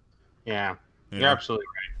 Yeah, you're absolutely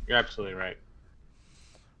right.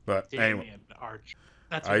 But Damian anyway, Archer.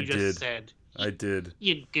 That's what you just said. I did.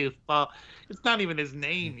 You goofball. It's not even his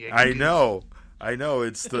name yet. I know.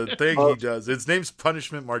 It's the thing he does. His name's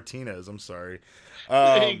Punishment Martinez. I'm sorry.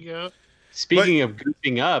 There you go. Speaking of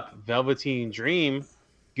goofing up, Velveteen Dream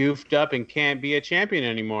goofed up and can't be a champion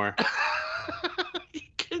anymore.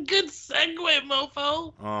 Good segue,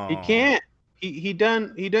 mofo. Oh. He can't. He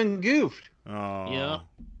done goofed. Oh. Yeah.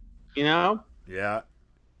 Yeah.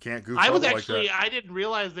 Can't goof. I didn't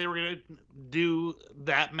realize they were gonna do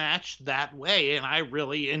that match that way, and I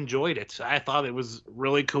really enjoyed it. I thought it was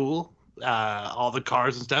really cool. All the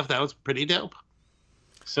cars and stuff, that was pretty dope.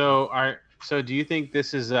 So do you think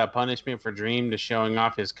this is a punishment for Dream to showing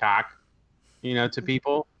off his cock, to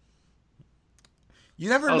people? You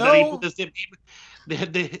never know. He put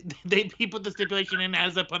the stipulation in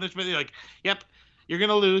as a punishment. They're like, "Yep, you're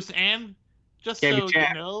gonna lose, and just can't so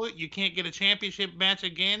you know, you can't get a championship match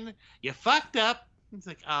again. You fucked up." It's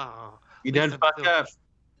like, oh, you done fucked up.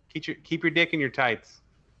 Keep your dick in your tights.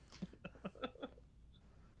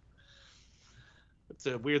 It's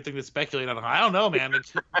a weird thing to speculate on. I don't know, man.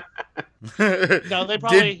 No, they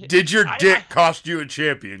probably did your dick cost you a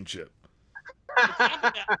championship?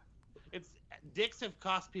 Dicks have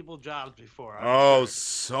cost people jobs before. Sure.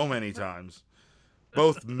 So many times.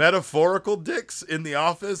 Both metaphorical dicks in the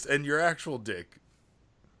office and your actual dick.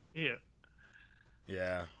 Yeah.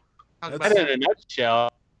 Yeah. That's in a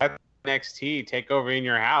nutshell. NXT TakeOver in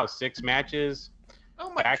your house, 6 matches. Oh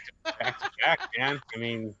my! Back to back, man.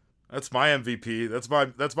 That's my MVP. That's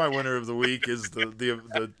my winner of the week. Is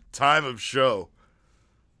the time of show.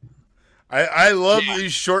 I love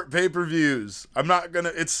these short pay-per-views. I'm not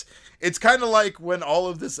gonna. It's kind of like when all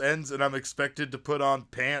of this ends and I'm expected to put on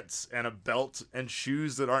pants and a belt and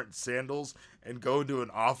shoes that aren't sandals and go into an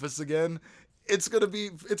office again. It's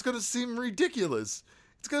gonna seem ridiculous.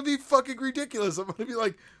 It's gonna be fucking ridiculous. I'm gonna be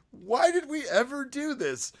like, why did we ever do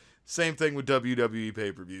this? Same thing with WWE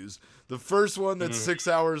pay-per-views. The first one that's 6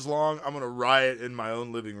 hours long, I'm gonna riot in my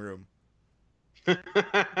own living room.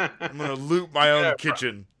 I'm gonna loot my own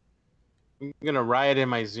kitchen. I'm gonna riot in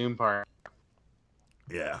my Zoom party.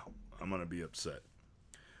 Yeah, I'm gonna be upset.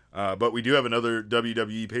 But we do have another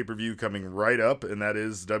WWE pay-per-view coming right up, and that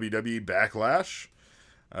is WWE Backlash.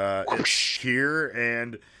 It's here,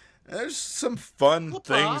 and there's some fun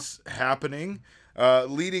things happening.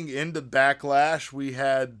 Leading into Backlash, we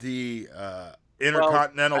had the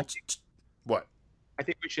Intercontinental... What? I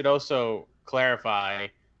think we should also clarify,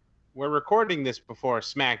 we're recording this before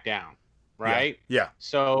SmackDown, right? Yeah.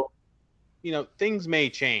 So, things may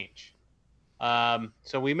change.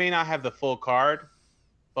 So we may not have the full card,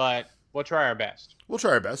 but we'll try our best. We'll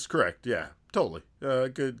try our best, correct. Yeah, totally.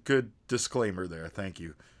 Good disclaimer there. Thank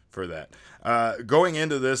you for that. Going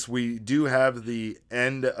into this, we do have the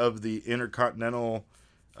end of the Intercontinental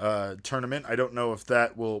tournament. I don't know if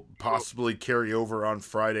that will possibly carry over on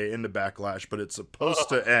Friday into Backlash, but it's supposed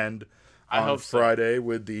to end on Friday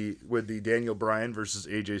with the Daniel Bryan versus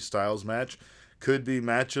AJ Styles match. Could be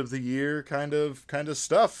match of the year kind of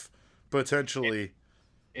stuff, potentially.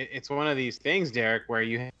 It's one of these things, Derek, where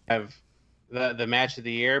you have the match of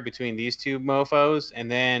the year between these two mofos, and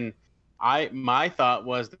then my thought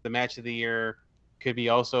was that the match of the year could be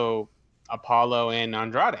also Apollo and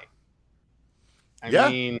Andrade. I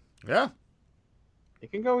mean,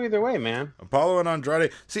 it can go either way, man. Apollo and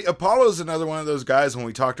Andrade. See, Apollo's another one of those guys, when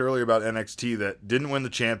we talked earlier about NXT, that didn't win the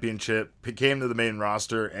championship, came to the main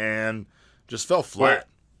roster, and just fell flat.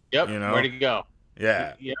 Where'd he go?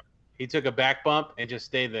 Yeah. He took a back bump and just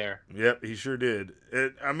stayed there. Yep, he sure did.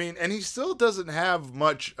 And he still doesn't have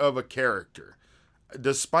much of a character.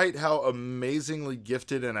 Despite how amazingly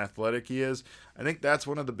gifted and athletic he is, I think that's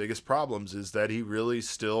one of the biggest problems, is that he really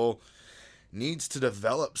still needs to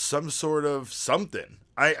develop some sort of something.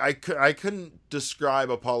 I couldn't describe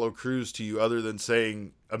Apollo Crews to you other than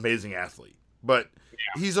saying amazing athlete. But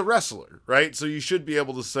he's a wrestler, right? So you should be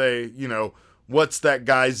able to say, what's that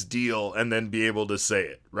guy's deal, and then be able to say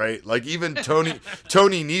it, right? Like, even Tony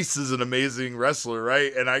Nese is an amazing wrestler,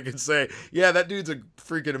 right? And I can say, yeah, that dude's a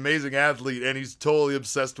freaking amazing athlete, and he's totally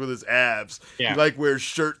obsessed with his abs. Yeah. He wears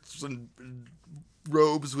shirts and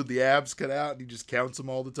robes with the abs cut out, and he just counts them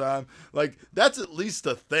all the time. Like, that's at least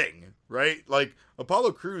a thing, right? Like,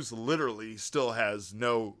 Apollo Crews literally still has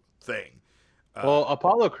no thing. Well,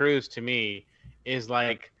 Apollo Crews to me is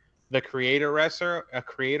like a creator wrestler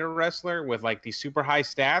with like these super high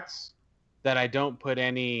stats that I don't put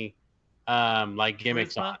any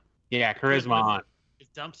gimmicks on. Yeah, charisma on.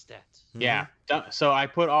 It's dump stats. Yeah. So I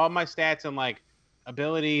put all my stats in like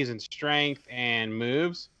abilities and strength and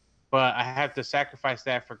moves, but I have to sacrifice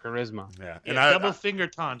that for charisma. Yeah. And double finger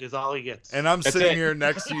taunt is all he gets. And I'm sitting here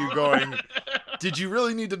next to you going, did you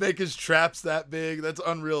really need to make his traps that big? That's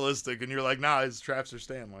unrealistic. And you're like, nah, his traps are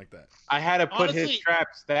staying like that. I had to put his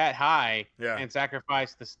traps that high and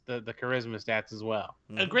sacrifice the charisma stats as well.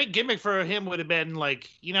 A great gimmick for him would have been like,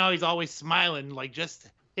 he's always smiling. Like, just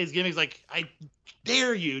his gimmick's like, I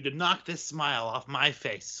dare you to knock this smile off my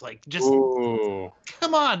face. Like, just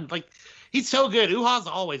come on. Like, he's so good. Uha's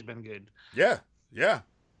always been good. Yeah.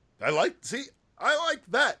 I like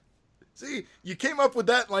that. See, you came up with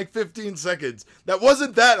that in like 15 seconds. That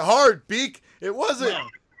wasn't that hard, Beak. It wasn't. No.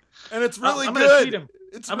 And it's really good.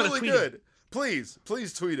 It's really good. Please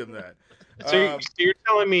tweet him that. So you're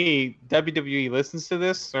telling me WWE listens to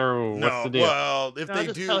this, or what's the deal? Well, if they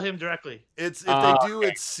do, tell him directly. If they do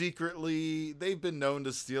it secretly. They've been known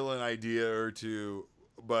to steal an idea or two.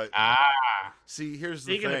 But see, here's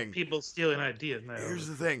the thing. Of people stealing ideas now. Here's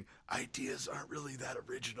the thing. Ideas aren't really that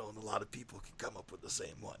original, and a lot of people can come up with the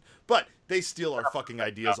same one. But they steal our fucking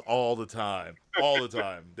ideas all the time. All the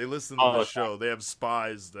time. They listen to the show. They have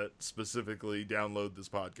spies that specifically download this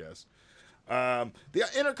podcast. The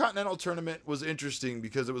Intercontinental Tournament was interesting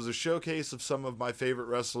because it was a showcase of some of my favorite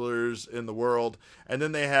wrestlers in the world, and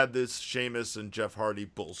then they had this Sheamus and Jeff Hardy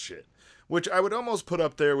bullshit, which I would almost put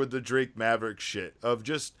up there with the Drake Maverick shit of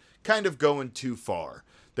just kind of going too far.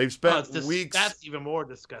 They've spent weeks... That's even more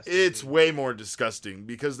disgusting. It's way more disgusting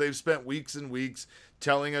because they've spent weeks and weeks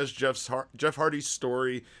telling us Jeff Hardy's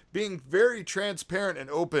story, being very transparent and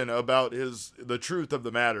open about the truth of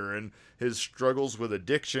the matter and his struggles with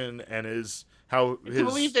addiction and his how I can't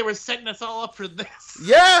believe they were setting us all up for this.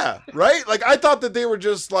 Yeah, right? Like, I thought that they were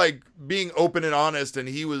just, like, being open and honest, and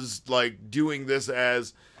he was, like, doing this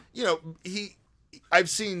as, you know, I've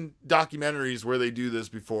seen documentaries where they do this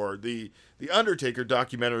before. The Undertaker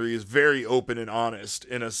documentary is very open and honest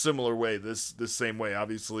in a similar way, this same way.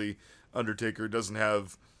 Obviously, Undertaker doesn't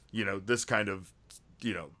have, you know, this kind of,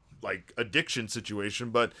 you know, like, addiction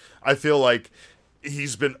situation, but I feel like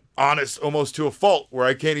he's been honest almost to a fault, where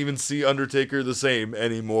I can't even see Undertaker the same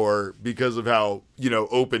anymore because of how, you know,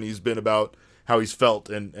 open he's been about how he's felt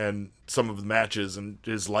and some of the matches and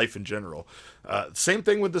his life in general. Same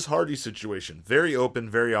thing with this Hardy situation. Very open,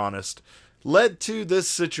 very honest. Led to this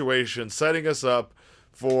situation, setting us up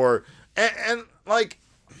for, and like,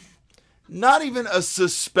 not even a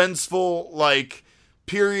suspenseful, like,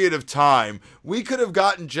 period of time. We could have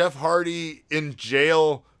gotten Jeff Hardy in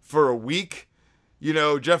jail for a week. You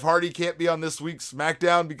know, Jeff Hardy can't be on this week's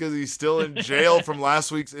SmackDown because he's still in jail from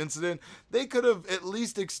last week's incident. They could have at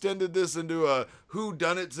least extended this into a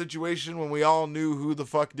whodunit situation when we all knew who the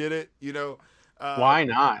fuck did it, you know. Why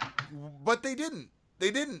not? But they didn't.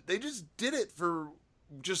 They just did it for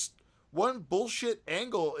just one bullshit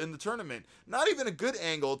angle in the tournament. Not even a good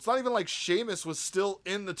angle. It's not even like Sheamus was still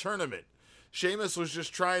in the tournament. Sheamus was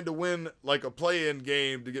just trying to win, like, a play-in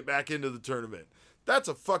game to get back into the tournament. That's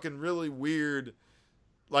a fucking really weird,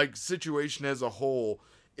 like, situation as a whole.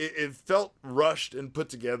 It felt rushed and put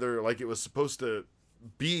together like it was supposed to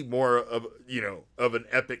be more of, you know, of an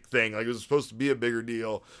epic thing. Like, it was supposed to be a bigger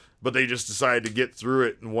deal, but they just decided to get through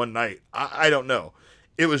it in one night. I don't know.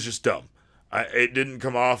 It was just dumb. It didn't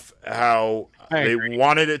come off how they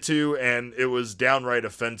wanted it to, and it was downright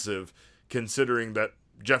offensive considering that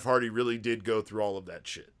Jeff Hardy really did go through all of that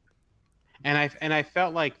shit. And I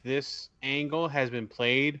felt like this angle has been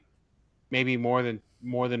played maybe more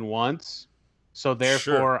than once, so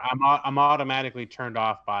therefore I'm automatically turned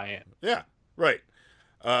off by it. Yeah, right.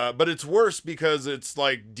 But it's worse because it's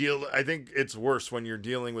like I think it's worse when you're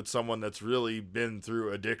dealing with someone that's really been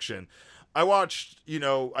through addiction. I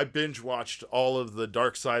binge watched all of the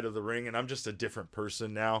Dark Side of the Ring, and I'm just a different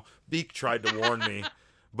person now. Beak tried to warn me,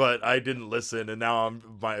 but I didn't listen, and now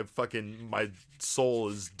my soul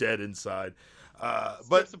is dead inside.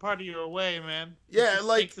 But it's a part of you away, man. Yeah,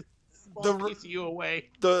 like the piece of you away.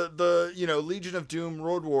 The Legion of Doom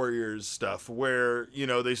Road Warriors stuff, where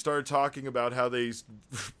they started talking about how they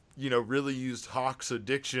really used Hawk's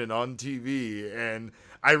addiction on TV, and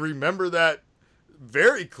I remember that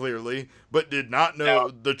very clearly, but did not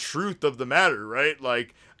know the truth of the matter, right?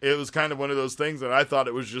 Like, it was kind of one of those things that I thought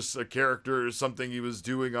it was just a character or something he was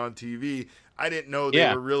doing on TV. I didn't know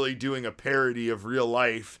they were really doing a parody of real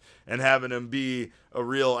life and having him be a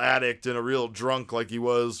real addict and a real drunk like he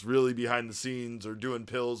was really behind the scenes or doing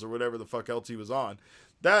pills or whatever the fuck else he was on.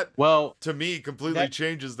 That, to me, completely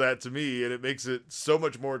changes that to me, and it makes it so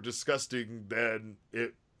much more disgusting than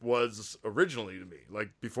it was originally to me.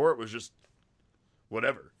 Like, before it was just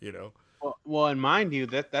whatever, Well, and mind you,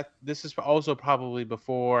 that this is also probably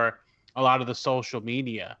before a lot of the social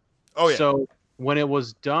media. Oh yeah. So when it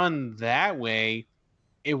was done that way,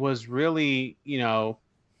 it was really,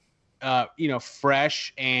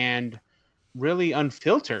 fresh and really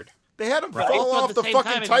unfiltered. They had him fall off the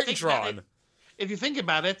fucking Titantron. If you think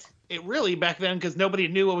about it, it really back then, because nobody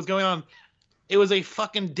knew what was going on, it was a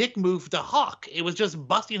fucking dick move to Hawk. It was just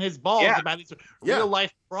busting his balls about his real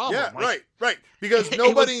life problem. Yeah, right. Because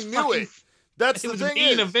nobody knew it. That's the thing.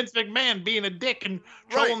 Being a Vince McMahon, being a dick and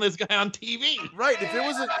trolling this guy on TV. Right.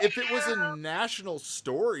 If it was a national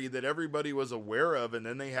story that everybody was aware of, and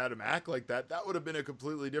then they had him act like that, that would have been a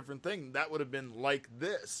completely different thing. That would have been like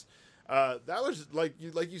this. That was like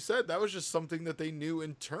you said. That was just something that they knew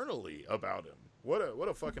internally about him. What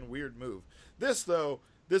a fucking weird move. This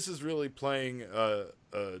is really playing a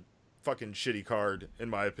fucking shitty card, in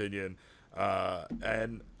my opinion.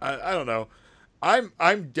 And I don't know.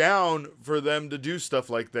 I'm down for them to do stuff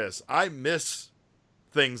like this. I miss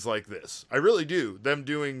things like this. I really do. Them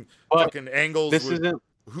doing fucking angles with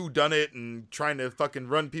who done it and trying to fucking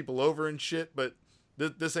run people over and shit, but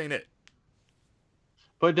this ain't it.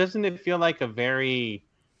 But doesn't it feel like a very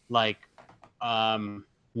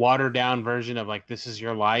watered down version of like This Is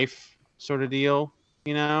Your Life sort of deal,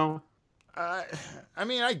 I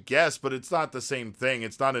mean, I guess, but it's not the same thing.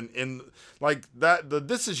 It's not the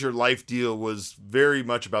This Is Your Life deal was very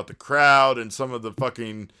much about the crowd and some of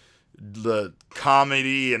the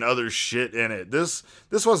comedy and other shit in it. This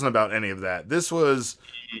wasn't about any of that. This was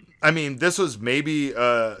maybe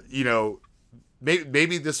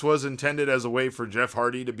maybe this was intended as a way for Jeff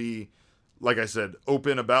Hardy to be, like I said,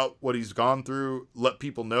 open about what he's gone through, let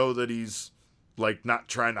people know that he's like not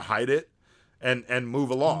trying to hide it. and move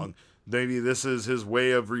along. Maybe this is his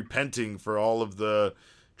way of repenting for all of the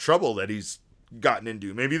trouble that he's gotten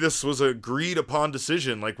into. Maybe this was a agreed upon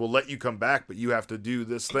decision, like, we'll let you come back, but you have to do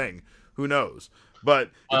this thing. Who knows?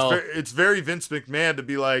 But it's very Vince McMahon to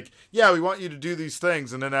be like, yeah, we want you to do these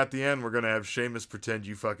things, and then at the end we're gonna have Sheamus pretend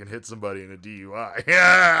you fucking hit somebody in a DUI.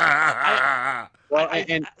 I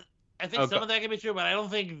think some of that can be true, but I don't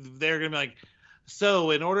think they're gonna be like,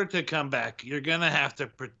 so in order to come back, you're gonna have to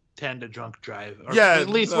pretend to drunk drive. Or at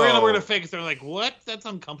least we're gonna fix. They're like, what? That's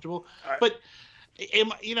uncomfortable. But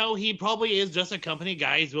he probably is just a company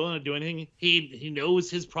guy. He's willing to do anything. He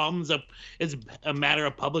knows his problems is a matter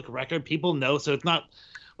of public record. People know, so it's not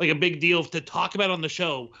like a big deal to talk about on the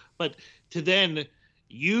show. But to then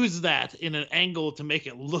use that in an angle to make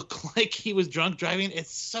it look like he was drunk driving,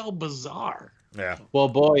 it's so bizarre. Yeah. Well,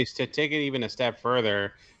 boys, to take it even a step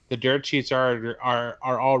further, the dirt sheets are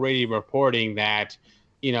already reporting that,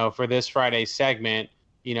 for this Friday segment,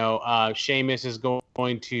 Sheamus is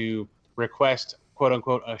going to request quote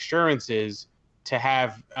unquote assurances to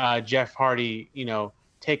have Jeff Hardy,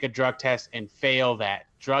 take a drug test and fail that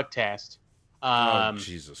drug test.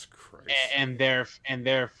 Jesus Christ. And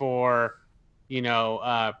therefore,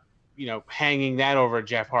 hanging that over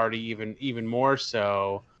Jeff Hardy even more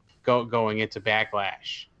so going into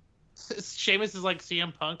Backlash. Sheamus is like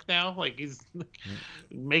CM Punk now, like he's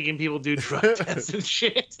making people do drug tests and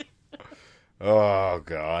shit. Oh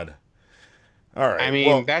God. All right. I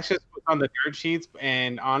mean, that's just what's on the dirt sheets,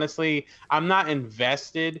 and honestly, I'm not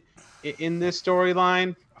invested in this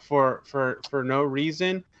storyline for no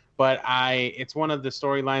reason. But it's one of the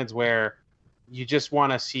storylines where you just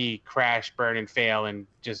want to see crash, burn, and fail, and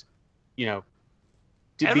just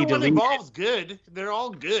everyone involved's good. They're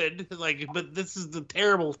all good. But this is the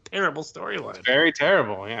terrible, terrible storyline. It's very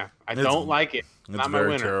terrible. Yeah, I don't like it. It's not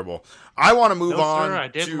very terrible. I want to move on. Sir, I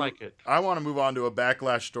didn't like it. I want to move on to a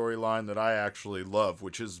Backlash storyline that I actually love,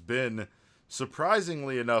 which has been,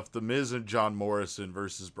 surprisingly enough, The Miz and John Morrison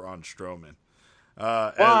versus Braun Strowman.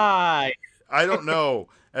 Why? I don't know.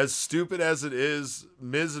 As stupid as it is,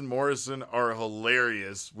 Miz and Morrison are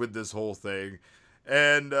hilarious with this whole thing.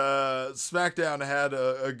 And SmackDown had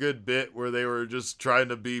a good bit where they were just trying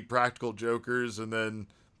to be practical jokers, and then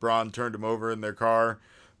Braun turned him over in their car.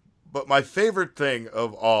 But my favorite thing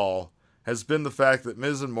of all has been the fact that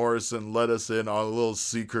Miz and Morrison let us in on a little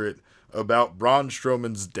secret about Braun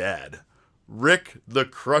Strowman's dad, Rick the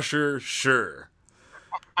Crusher Schur.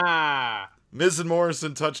 Miz and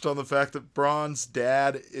Morrison touched on the fact that Braun's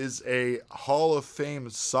dad is a Hall of Fame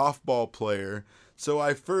softball player, so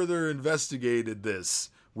I further investigated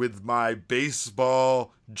this with my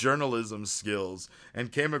baseball journalism skills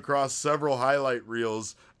and came across several highlight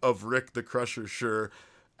reels of Rick the Crusher Schur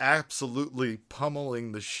absolutely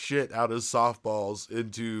pummeling the shit out of softballs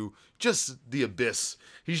into just the abyss.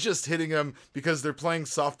 He's just hitting them because they're playing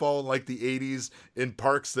softball in like the 80s in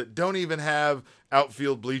parks that don't even have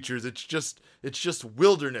outfield bleachers. It's just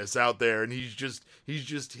wilderness out there, and he's just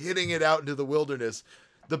hitting it out into the wilderness.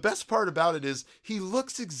 The best part about it is he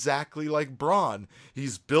looks exactly like Braun.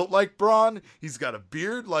 He's built like Braun, he's got a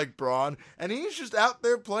beard like Braun, and he's just out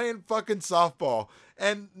there playing fucking softball.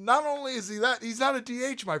 And not only is he that, he's not a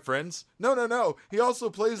DH, my friends. No. He also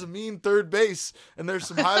plays a mean third base, and there's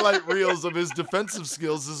some highlight reels of his defensive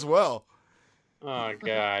skills as well. Oh,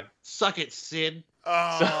 God. Suck it, Sid.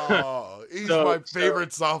 Oh, he's my favorite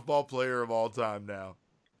softball player of all time now.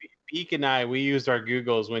 Beak and I, we used our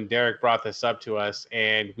Googles when Derek brought this up to us,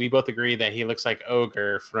 and we both agreed that he looks like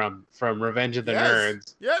Ogre from Revenge of the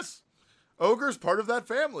Nerds. Yes. Ogre's part of that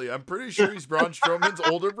family. I'm pretty sure he's Braun Strowman's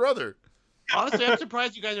older brother. Honestly, I'm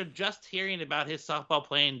surprised you guys are just hearing about his softball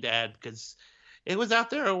playing dad, because it was out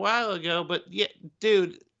there a while ago. But yeah,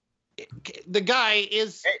 dude, the guy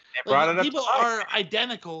is. People are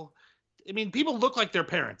identical. I mean, people look like their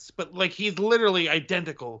parents, but like he's literally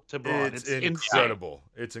identical to Braun. It's incredible.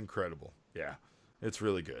 Insane. It's incredible. Yeah, it's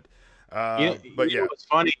really good. But what's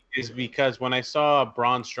funny is because when I saw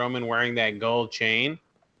Braun Strowman wearing that gold chain,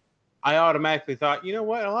 I automatically thought, you know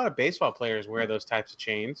what? A lot of baseball players wear those types of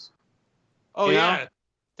chains. Oh, yeah.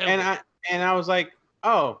 And I was like,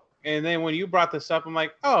 oh. And then when you brought this up, I'm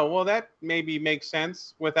like, oh, well, that maybe makes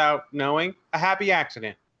sense without knowing. A happy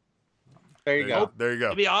accident. There you go. There you go.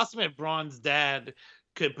 It'd be awesome if Braun's dad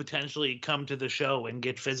could potentially come to the show and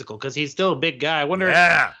get physical, because he's still a big guy. I wonder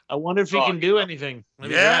if he can do anything.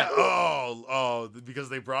 Because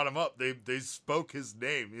they brought him up. They spoke his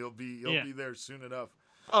name. He'll be there soon enough.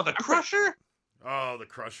 Oh, the Crusher? Oh, the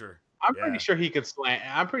Crusher. I'm pretty sure he could slant.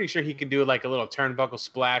 I'm pretty sure he could do like a little turnbuckle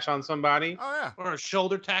splash on somebody. Oh yeah. Or a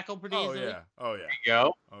shoulder tackle pretty easily. Oh yeah. There you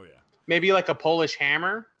go. Oh yeah. Maybe like a Polish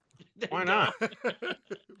hammer. Why not?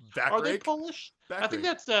 Back Are they rake? Polish? Back I think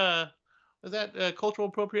rake. that's is that cultural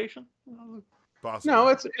appropriation? Possibly. No,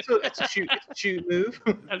 it's a shoot move.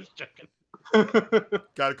 I was joking.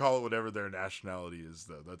 Got to call it whatever their nationality is,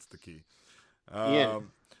 though. That's the key. Ian,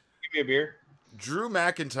 give me a beer. Drew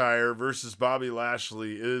McIntyre versus Bobby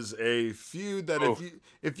Lashley is a feud that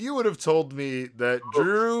if you would have told me that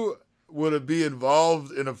Drew would be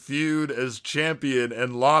involved in a feud as champion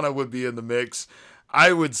and Lana would be in the mix,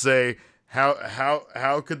 I would say how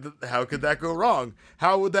could that go wrong?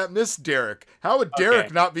 How would that miss Derek? How would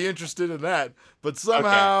Derek not be interested in that? But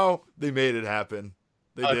somehow they made it happen.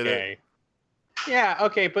 They did it. Yeah,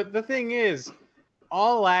 okay, but the thing is,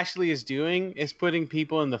 all Lashley is doing is putting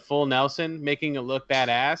people in the full Nelson, making it look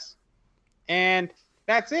badass, and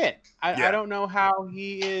that's it. I don't know how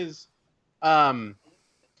he is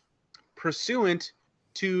pursuant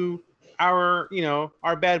to our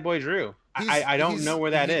bad boy Drew. I don't know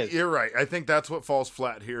where that is. You're right. I think that's what falls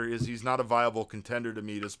flat here is he's not a viable contender to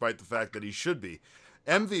me, despite the fact that he should be.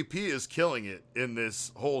 MVP is killing it in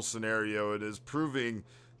this whole scenario. It is proving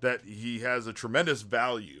that he has a tremendous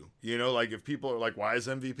value. Like if people are like, why is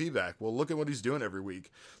MVP back? Well, look at what he's doing every week.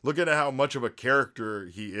 Look at how much of a character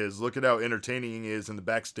he is. Look at how entertaining he is in the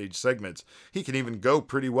backstage segments. He can even go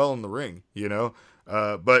pretty well in the ring,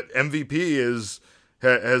 but MVP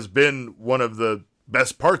has been one of the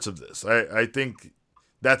best parts of this. I think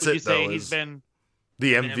that's Would it, you say though. He's been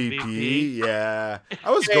the MVP, yeah. I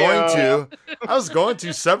was going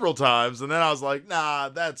to several times, and then I was like, nah,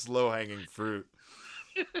 that's low-hanging fruit.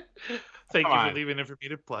 Thank you for leaving it for me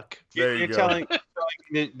to pluck. There you You're go. telling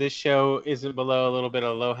me this show isn't below a little bit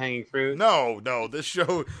of low-hanging fruit? No, this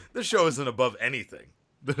show isn't above anything.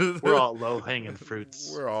 We're all low-hanging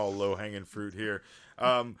fruits. We're all low-hanging fruit here.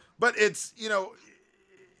 But it's,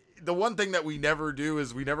 the one thing that we never do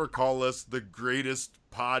is we never call us the greatest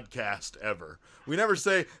podcast ever. We never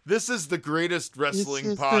say, this is the greatest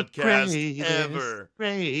wrestling podcast ever.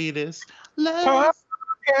 Greatest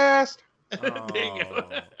podcast. There you go.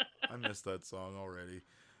 I missed that song already.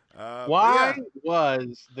 Why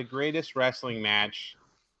was the greatest wrestling match,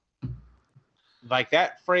 like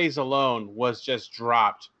that phrase alone was just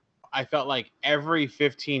dropped? I felt like every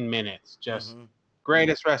 15 minutes, just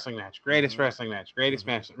greatest wrestling match, greatest wrestling match, greatest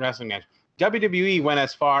wrestling match. WWE went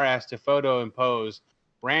as far as to photo impose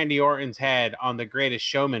Randy Orton's head on the Greatest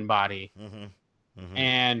Showman body.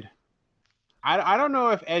 And I don't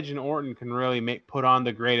know if Edge and Orton can really put on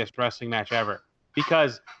the greatest wrestling match ever,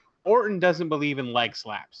 because Orton doesn't believe in leg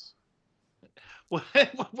slaps. What's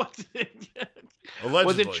it? Allegedly.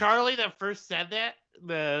 Was it Charlie that first said that?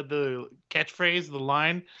 The catchphrase, the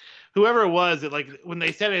line? Whoever it was, it like when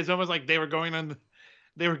they said it, it's almost like they were going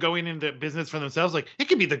into business for themselves. Like, it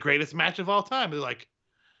could be the greatest match of all time. They're like,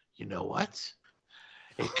 you know what?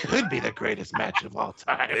 It could be the greatest match of all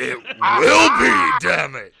time. It will be,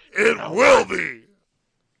 damn it. It will be.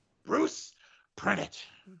 Bruce, print it.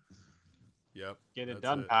 Yep. Get it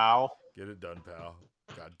done, pal. Get it done, pal.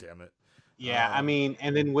 God damn it. Yeah, I mean,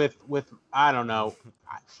 and then with I don't know,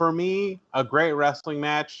 for me, a great wrestling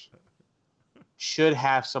match should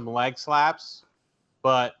have some leg slaps,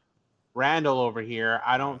 but Randall over here,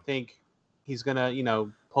 I don't think he's gonna,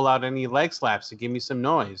 pull out any leg slaps to give me some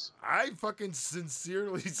noise. I fucking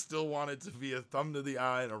sincerely still want it to be a thumb to the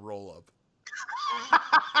eye and a roll up.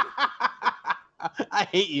 I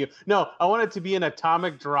hate you. No, I want it to be an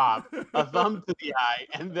atomic drop, a thumb to the eye,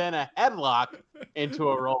 and then a headlock into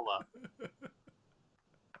a roll up.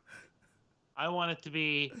 I want it to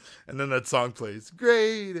be. And then that song plays.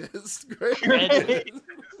 Greatest.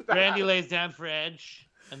 Randy lays down for Edge,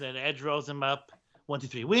 and then Edge rolls him up. 1, 2,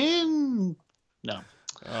 3, win. No.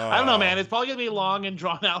 I don't know, man. It's probably gonna be long and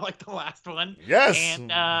drawn out like the last one. Yes.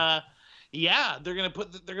 And they're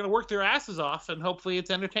gonna work their asses off, and hopefully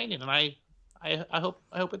it's entertaining. And I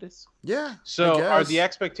hope it is. Yeah. So are the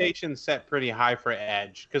expectations set pretty high for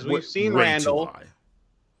Edge? Because we've seen Randall,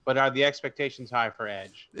 but are the expectations high for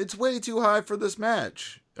Edge? It's way too high for this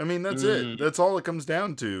match. I mean, that's it. That's all it comes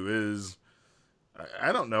down to is,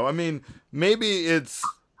 I don't know. I mean, maybe it's,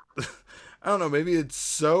 I don't know.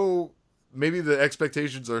 Maybe the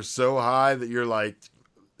expectations are so high that you're like,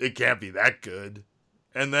 it can't be that good.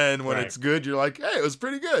 And then when it's good, you're like, hey, it was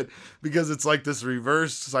pretty good. Because it's like this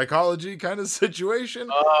reverse psychology kind of situation.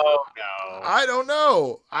 Oh, no. I don't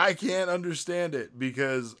know. I can't understand it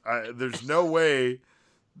because there's no way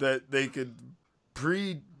that they could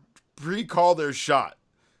pre-call their shot.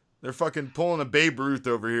 They're fucking pulling a Babe Ruth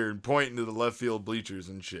over here and pointing to the left field bleachers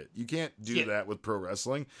and shit. You can't do that with pro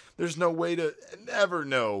wrestling. There's no way to ever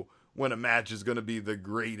know when a match is going to be the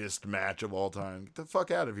greatest match of all time. Get the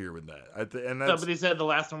fuck out of here with that. And that's, somebody said the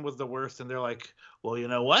last one was the worst, and they're like, well, you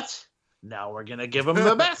know what? Now we're gonna give them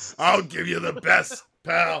the best. I'll give you the best,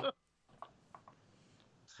 pal.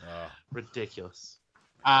 Ridiculous.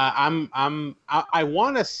 I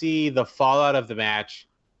want to see the fallout of the match.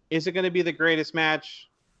 Is it going to be the greatest match?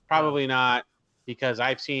 Probably not, because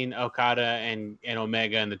I've seen Okada and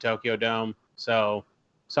Omega in the Tokyo Dome. So,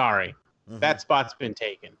 sorry, that spot's been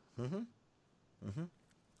taken.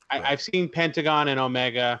 I've seen Pentagon and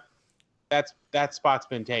Omega. That spot's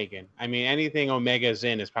been taken. I mean, anything Omega's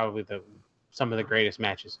in is probably some of the greatest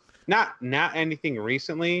matches. Not anything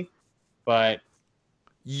recently, but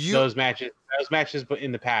those matches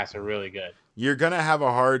in the past are really good. You're gonna have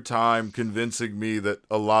a hard time convincing me that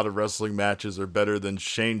a lot of wrestling matches are better than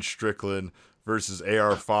Shane Strickland versus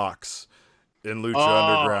AR Fox in Lucha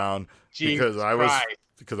Underground, because I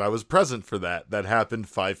was present for that. That happened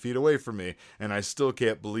 5 feet away from me, and I still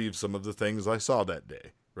can't believe some of the things I saw that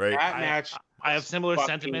day. Right? That match. I have similar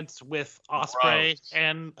sentiments with Ospreay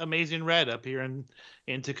and Amazing Red up here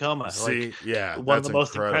in Tacoma. See, yeah, one of the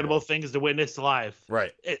most incredible things to witness live.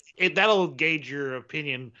 Right. That'll gauge your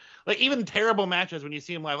opinion. Like, even terrible matches, when you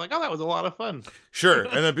see them live, like, oh, that was a lot of fun. Sure.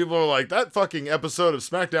 And then people are like, that fucking episode of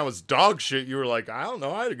SmackDown was dog shit. You were like, I don't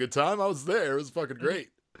know, I had a good time. I was there. It was fucking great.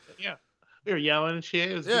 Yeah. We were yelling and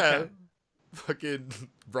shit. It was good. Fucking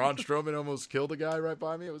Braun Strowman almost killed a guy right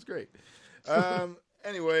by me. It was great.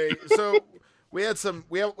 Anyway, so we also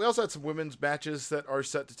had some women's matches that are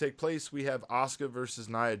set to take place. We have Asuka versus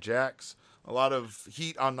Nia Jax. A lot of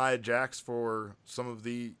heat on Nia Jax for some of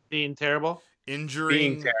the being terrible.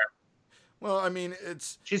 Injuring. Well, I mean,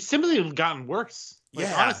 she's simply gotten worse.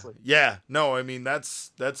 Honestly. Yeah. No, I mean, that's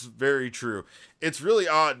very true. It's really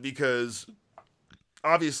odd because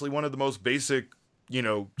obviously one of the most basic,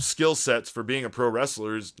 skill sets for being a pro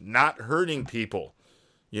wrestler is not hurting people.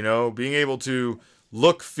 Being able to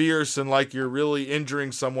look fierce and like you're really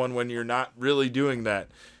injuring someone when you're not really doing that.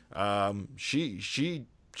 She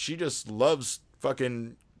just loves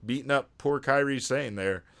fucking beating up poor Kairi Sane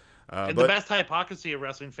there. The best hypocrisy of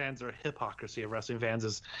wrestling fans, or hypocrisy of wrestling fans,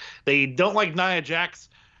 is they don't like Nia Jax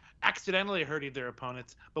accidentally hurting their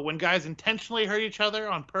opponents, but when guys intentionally hurt each other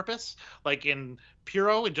on purpose, like in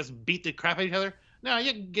Puro, and just beat the crap out of each other, no,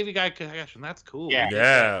 you give a guy a concussion. That's cool.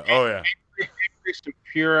 Yeah. Oh, yeah.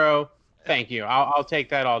 Puro. Thank you. I'll take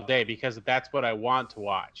that all day, because that's what I want to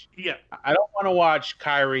watch. Yeah. I don't want to watch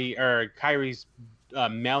Kyrie's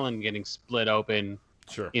melon getting split open.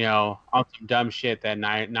 Sure. On some dumb shit that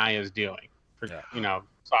Nia's doing.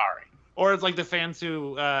 Sorry. Or it's like the fans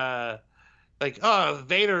who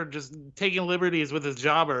Vader just taking liberties with his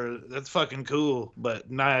jobber. That's fucking cool.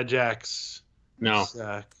 But Nia Jax. No.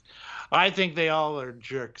 I think they all are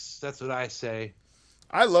jerks. That's what I say.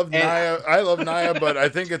 I love Nia, but I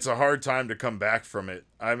think it's a hard time to come back from it.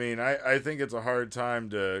 I mean, I think it's a hard time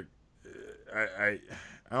to. I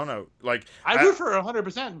don't know. Like, I root for her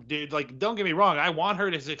 100%, dude. Like, don't get me wrong. I want her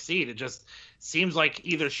to succeed. It just seems like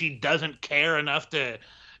either she doesn't care enough to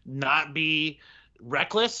not be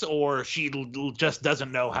reckless, or she just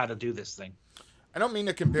doesn't know how to do this thing. I don't mean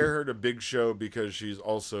to compare her to Big Show, because she's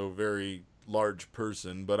also a very large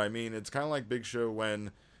person, but I mean, it's kind of like Big Show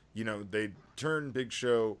when, they turn Big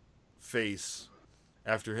Show face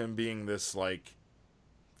after him being this, like,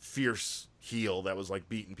 fierce heel that was, like,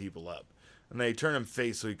 beating people up. And they turn him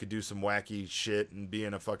face so he could do some wacky shit and be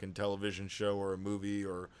in a fucking television show or a movie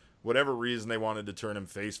or whatever reason they wanted to turn him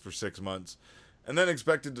face for 6 months. And then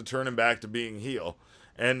expected to turn him back to being heel.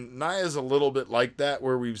 And Nia's a little bit like that,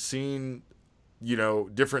 where we've seen,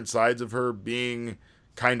 different sides of her being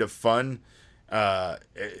kind of fun.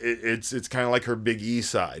 It's kind of like her Big E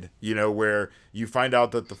side, where you find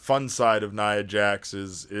out that the fun side of Nia Jax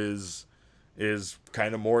is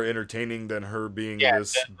kind of more entertaining than her being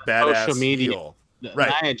this badass social media heel.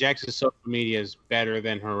 Right. Nia Jax's social media is better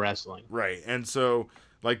than her wrestling. Right. And so,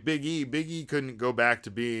 like, Big E couldn't go back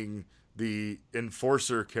to being the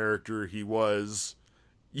enforcer character he was,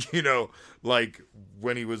 like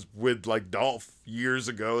when he was with, like, Dolph years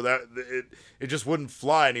ago. That it just wouldn't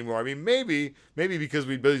fly anymore. I mean, maybe because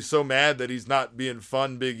we'd be so mad that he's not being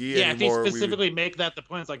fun Big E anymore. Yeah, if he specifically make that the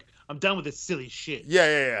point, it's like, I'm done with this silly shit.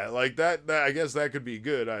 Yeah. Like that I guess that could be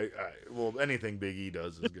good. Well, anything Big E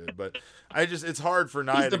does is good, but it's hard for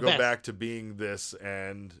Nia to go back to being this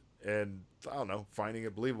and I don't know, finding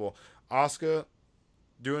it believable. Asuka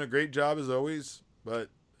doing a great job as always, but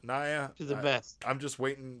Nia, she's the best. I'm just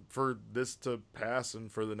waiting for this to pass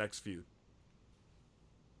and for the next feud.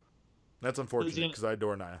 That's unfortunate, because I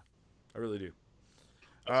adore Nia. I really do.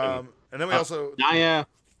 And then we also... Nia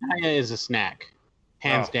is a snack.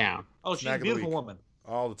 hands down. Oh, she's Snack a of the beautiful week. woman.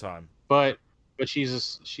 All the time. But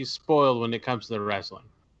she's spoiled when it comes to the wrestling.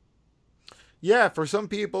 Yeah, for some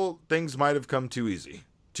people, things might have come too easy,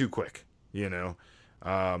 too quick. You know,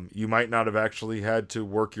 you might not have actually had to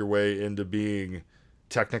work your way into being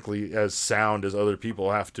technically as sound as other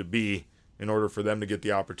people have to be in order for them to get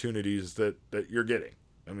the opportunities that you're getting.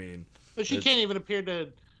 I mean, but she can't even appear to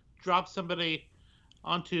drop somebody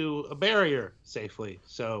onto a barrier safely.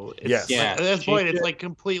 So it's at this point, it's like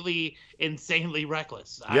completely insanely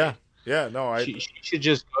reckless. She should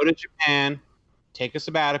just go to Japan, take a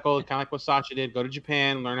sabbatical, kind of like what Sasha did. Go to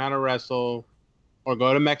Japan, learn how to wrestle, or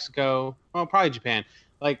go to Mexico. Well, probably Japan.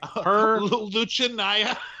 Like her Lucha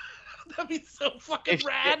Naya. That'd be so fucking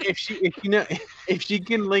rad. If she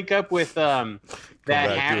can link up with that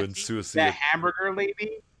hamburger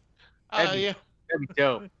lady. That'd be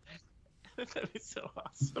dope. That'd be so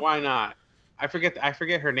awesome. Why not? I forget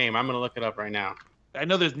her name. I'm gonna look it up right now. I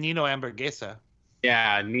know there's Nino Hamburguesa.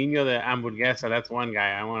 Yeah, Nino the Hamburguesa. That's one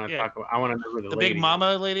guy I want to talk about. I want to know who the Big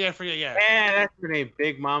Mama lady. I forget. Yeah, that's her name.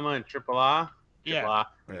 Big Mama and Triple A. Triple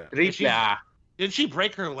A. Did she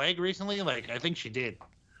break her leg recently? Like, I think she did.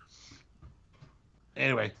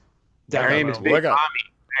 Anyway, her name is Big Mommy.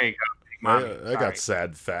 There you go, Big Mommy. I got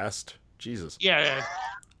sad fast. Jesus. Yeah.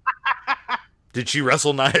 Did she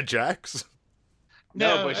wrestle Nia Jax?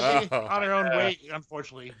 No, but on her own weight,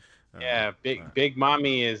 unfortunately. Yeah, Big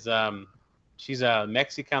Mommy is she's a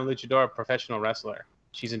Mexican luchador professional wrestler.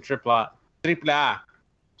 She's in Triple A.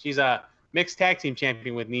 She's a mixed tag team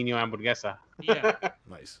champion with Nino Hamburguesa. Yeah.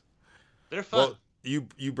 Nice. They're fun. Well,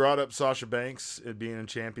 you brought up Sasha Banks being a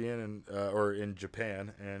champion or in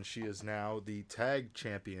Japan, and she is now the tag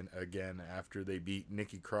champion again after they beat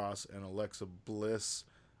Nikki Cross and Alexa Bliss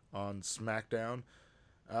on SmackDown.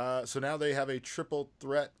 So now they have a triple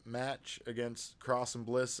threat match against Cross and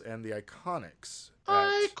Bliss and the Iconics.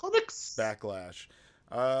 Backlash.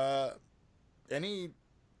 Any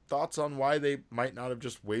thoughts on why they might not have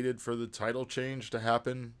just waited for the title change to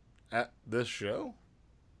happen at this show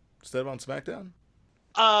instead of on SmackDown?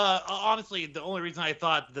 Honestly, the only reason I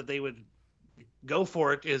thought that they would go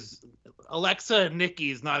for it is Alexa and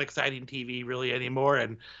Nikki is not exciting TV really anymore,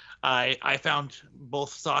 and I found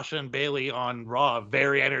both Sasha and Bayley on Raw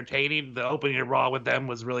very entertaining. The opening of Raw with them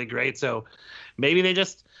was really great, so maybe they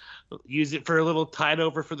just use it for a little tide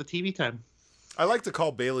over for the TV time. I like to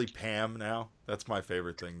call Bayley Pam now. That's my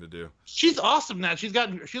favorite thing to do. She's awesome now. She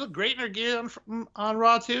looked great in her gear on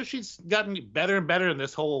Raw too. She's gotten better and better in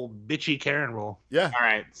this whole bitchy Karen role. Yeah. All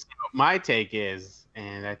right. So my take is,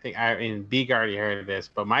 and I think Beak already heard this,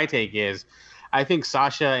 but my take is, I think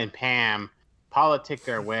Sasha and Pam politic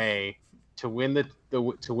their way to win the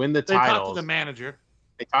titles. They talk to the manager.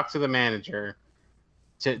 They talk to the manager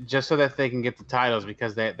just so that they can get the titles,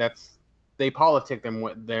 because they politic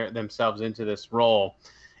themselves into this role.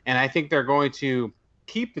 And I think they're going to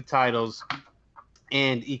keep the titles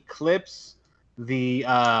and eclipse the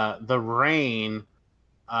reign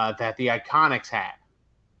that the Iconics had,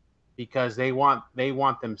 because they want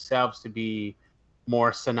themselves to be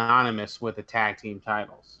more synonymous with the tag team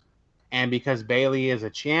titles. And because Bayley is a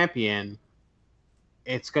champion,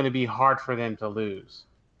 it's going to be hard for them to lose.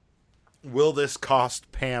 Will this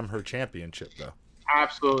cost Pam her championship, though?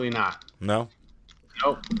 Absolutely not. No?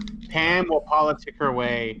 Nope. Pam will politic her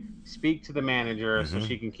way, speak to the manager so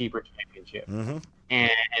she can keep her championship. Mm-hmm.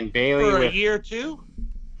 And Bayley for a year or two?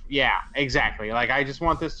 Yeah, exactly. Like, I just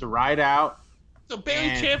want this to ride out. So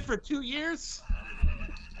Bayley champ for 2 years?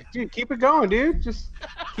 Dude, keep it going, dude. Just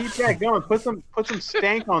keep that going. Put some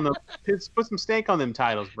stank on them. Put some stank on them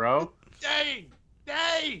titles, bro.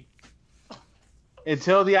 Dang.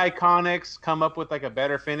 Until the Iconics come up with like a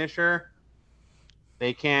better finisher,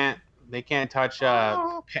 they can't touch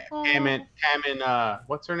Pam and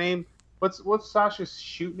what's her name? What's Sasha's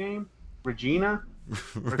shoot name? Regina?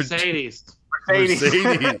 Mercedes.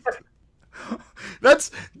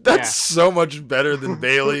 That's so much better than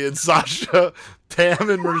Bayley and Sasha. Pam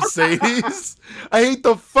and Mercedes. I hate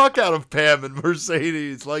the fuck out of Pam and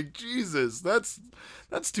Mercedes. Like, Jesus, that's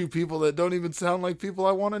two people that don't even sound like people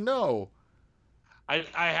I want to know. I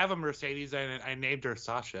have a Mercedes and I named her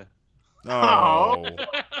Sasha. Oh.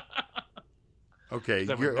 Okay,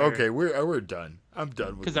 we're done. I'm done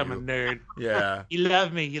with you. Because I'm a nerd. Yeah. You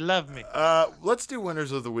love me. Let's do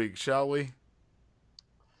winners of the week, shall we?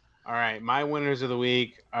 All right, my winners of the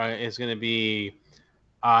week is going to be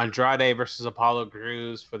Andrade versus Apollo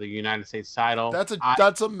Crews for the United States title. That's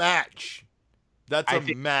a match. That's a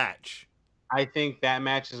match. I think that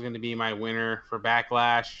match is going to be my winner for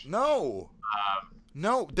Backlash. No.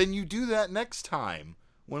 No, then you do that next time.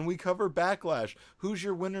 when we cover Backlash. Who's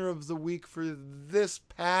your winner of the week for this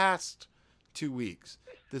past 2 weeks?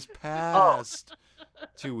 This past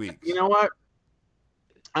 2 weeks. You know what?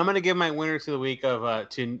 I'm gonna give my winners of the week of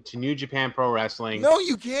to New Japan Pro Wrestling. No,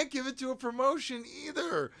 you can't give it to a promotion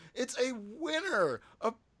either. It's a winner,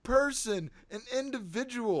 a person, an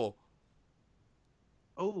individual.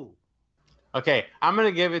 Oh. Okay, I'm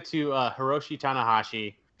gonna give it to Hiroshi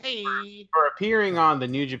Tanahashi. Hey. For appearing on the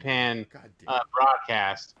New Japan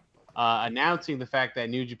broadcast, announcing the fact that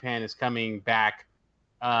New Japan is coming back.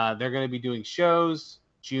 They're going to be doing shows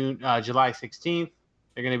July 16th.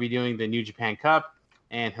 They're going to be doing the New Japan Cup,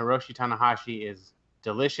 and Hiroshi Tanahashi is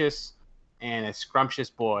delicious and a scrumptious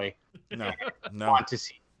boy. No. Want to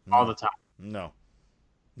see all the time. No.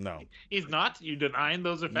 He's not? You denying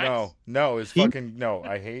those are facts? No.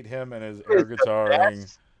 I hate him and his air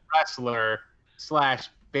guitaring. Wrestler /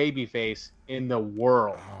 babyface in the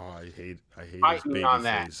world. Oh, I hate Fight his me on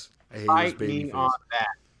that. babyface. I hate Fight his baby me face. on that.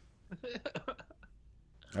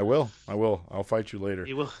 I will. I'll fight you later.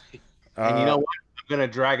 He will. And you know what? I'm gonna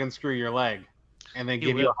dragon screw your leg, and then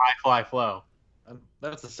give you a high fly flow.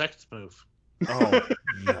 That's a sex move. Oh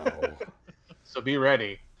no! So be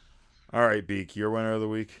ready. All right, Beak, your winner of the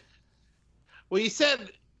week. Well, you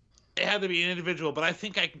said it had to be an individual, but I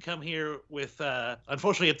think I can come here with.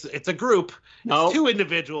 Unfortunately, it's a group. No. It's 2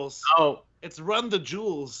 individuals. Oh. It's Run the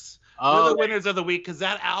Jewels. Oh, They're the winners of the week because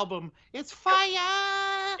that album, it's fire.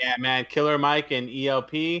 Yeah, man, Killer Mike and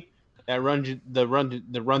ELP. That run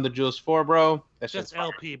the Jewels 4, bro. That's just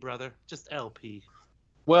LP, brother. Just LP.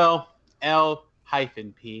 Well,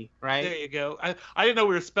 L-P, right? There you go. I didn't know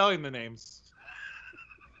we were spelling the names.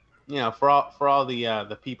 You know, for all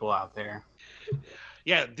the people out there.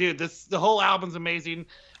 Yeah, dude, the whole album's amazing.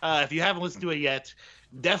 If you haven't listened to it yet,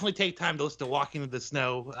 definitely take time to listen to "Walking in the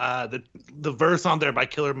Snow." The verse on there by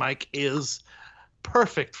Killer Mike is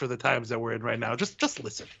perfect for the times that we're in right now. Just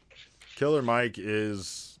listen. Killer Mike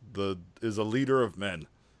is a leader of men,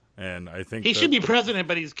 and I think he should be president,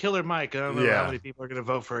 but he's Killer Mike. I don't know how many people are going to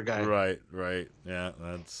vote for a guy. Right. Yeah,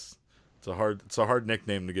 it's a hard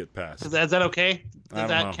nickname to get past. Is that okay? Does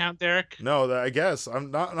that count, Derek? No, I guess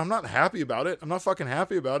I'm not happy about it. I'm not fucking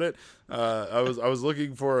happy about it. I was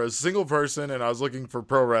looking for a single person, and I was looking for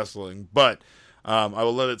pro wrestling, but I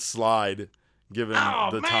will let it slide given the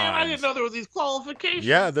times. I didn't know there was these qualifications.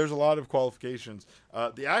 Yeah, there's a lot of qualifications.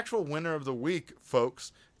 The actual winner of the week,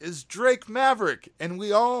 folks, is Drake Maverick, and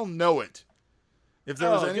we all know it. If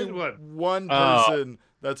there was any one person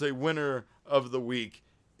that's a winner of the week,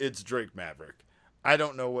 it's Drake Maverick. I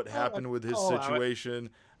don't know what happened with his situation.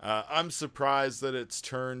 I'm surprised that it's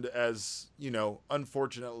turned as,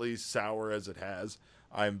 unfortunately sour as it has.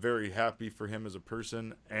 I'm very happy for him as a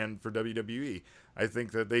person and for WWE. I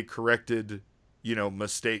think that they corrected,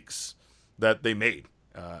 mistakes that they made.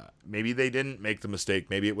 Maybe they didn't make the mistake.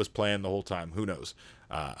 Maybe it was planned the whole time. Who knows?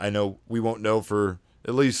 I know we won't know for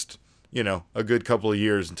at least, a good couple of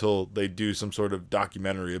years until they do some sort of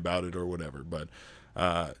documentary about it or whatever. But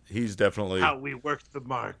he's definitely how we worked the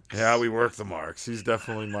marks. Yeah, we worked the marks. He's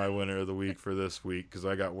definitely my winner of the week for this week because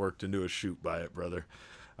I got worked into a shoot by it, brother.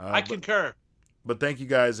 I concur. But thank you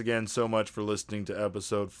guys again so much for listening to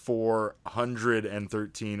episode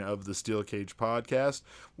 413 of the Steel Cage Podcast.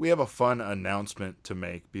 We have a fun announcement to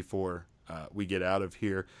make before we get out of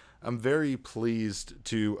here. I'm very pleased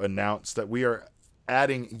to announce that we are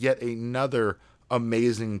adding yet another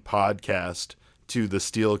amazing podcast to the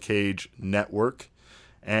Steel Cage Network.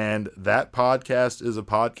 And that podcast is a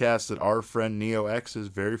podcast that our friend Neo X is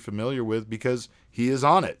very familiar with because he is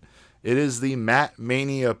on it. It is the Matt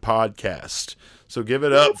Mania Podcast. So give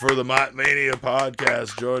it up for the Matt Mania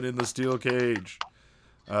Podcast joining the Steel Cage.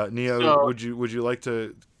 Neo, would you like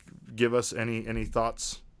to give us any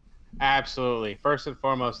thoughts? Absolutely. First and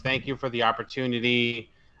foremost, thank you for the opportunity,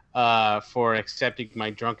 for accepting my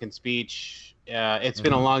drunken speech. It's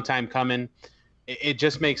been a long time coming. It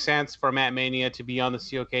just makes sense for Matt Mania to be on the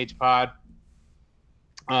Steel Cage Pod.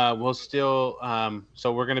 We'll still,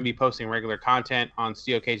 so we're going to be posting regular content on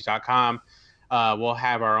steelcage.com. We'll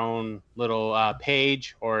have our own little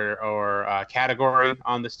page or category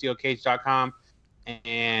on the steelcage.com.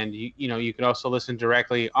 And, you can also listen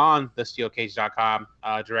directly on the steelcage.com,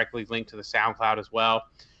 directly linked to the SoundCloud as well.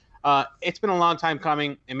 It's been a long time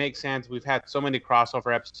coming. It makes sense. We've had so many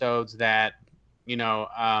crossover episodes that,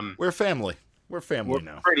 we're family. We're family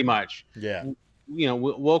now. Pretty much. Yeah.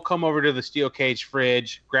 We'll come over to the Steel Cage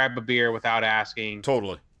fridge, grab a beer without asking.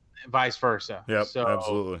 Totally. Vice versa. Yep, so,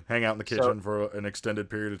 absolutely. Hang out in the kitchen for an extended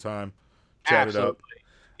period of time. Chat it up.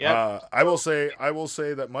 Yep. I will say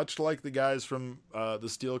that much like the guys from the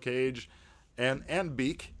Steel Cage and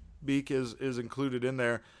Beak, Beak is included in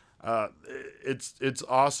there. It's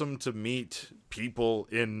awesome to meet people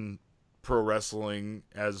in pro wrestling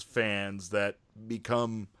as fans that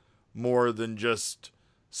become more than just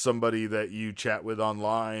somebody that you chat with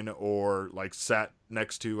online or like sat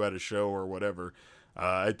next to at a show or whatever.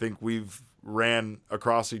 I think we've ran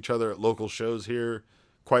across each other at local shows here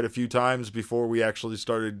quite a few times before we actually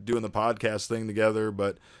started doing the podcast thing together,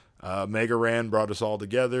 but Mega Ran brought us all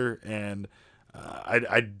together, and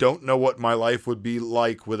I don't know what my life would be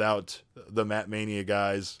like without the Matt Mania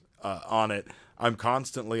guys on it. I'm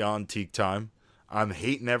constantly on Teak Time. I'm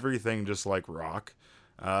hating everything just like Rock.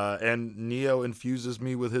 And Neo infuses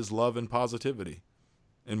me with his love and positivity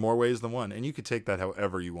in more ways than one. And you could take that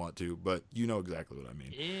however you want to, but you know exactly what I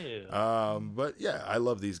mean. Ew. But yeah, I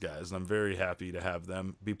love these guys, and I'm very happy to have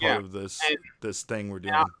them be part of this thing we're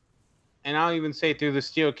doing. And I'll even say through the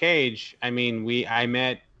steel cage, I mean, I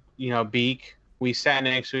met, Beak. We sat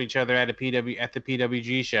next to each other at the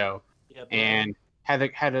PWG show, and had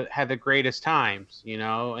the greatest times,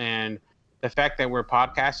 and the fact that we're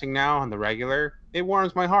podcasting now on the regular, it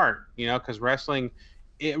warms my heart, because wrestling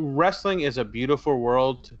is a beautiful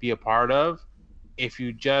world to be a part of if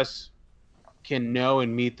you just can know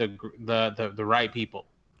and meet the right people.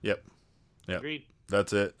 Yep. Agreed.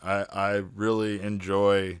 That's it. I really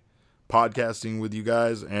enjoy podcasting with you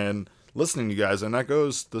guys and listening to you guys, and that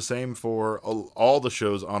goes the same for all the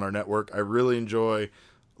shows on our network. I really enjoy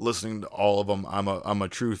listening to all of them. I'm a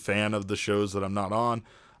true fan of the shows that I'm not on.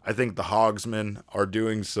 I think the Hogsmen are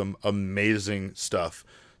doing some amazing stuff,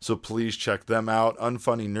 so please check them out.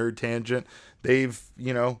 Unfunny Nerd Tangent. They've,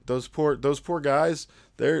 those poor guys,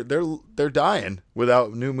 they're dying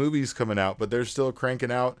without new movies coming out, but they're still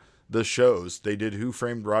cranking out the shows. They did Who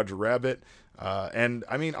Framed Roger Rabbit. And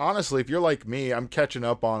I mean, honestly, if you're like me, I'm catching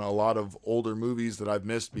up on a lot of older movies that I've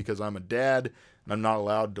missed because I'm a dad and I'm not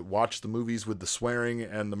allowed to watch the movies with the swearing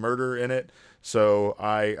and the murder in it. So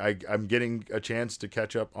I'm getting a chance to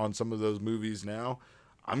catch up on some of those movies now.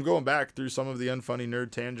 I'm going back through some of the Unfunny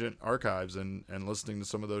Nerd Tangent archives and listening to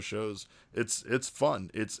some of those shows. It's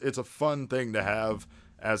fun. It's a fun thing to have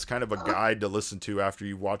as kind of a guide to listen to after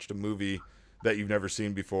you've watched a movie that you've never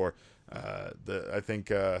seen before. I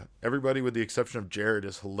think everybody with the exception of Jared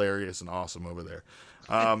is hilarious and awesome over there.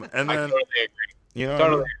 And then I totally agree.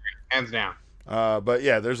 Totally agree. Hands down. But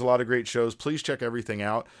yeah, there's a lot of great shows. Please check everything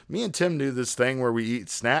out. Me and Tim do this thing where we eat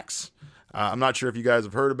snacks. I'm not sure if you guys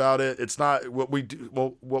have heard about it. It's not what we do.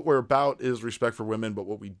 Well, what we're about is respect for women, but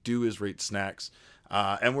what we do is rate snacks.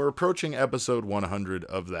 And we're approaching episode 100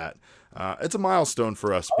 of that. It's a milestone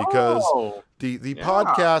for us because the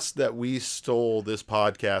podcast that we stole this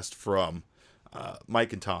podcast from,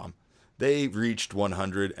 Mike and Tom, they reached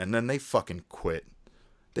 100 and then they fucking quit.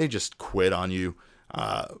 They just quit on you.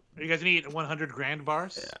 Are you guys gonna eat 100 grand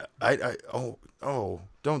bars?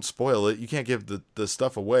 Don't spoil it. You can't give the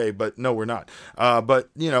stuff away, but no, we're not. But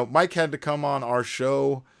Mike had to come on our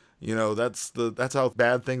show. That's how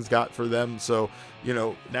bad things got for them. So,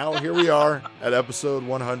 now here we are at episode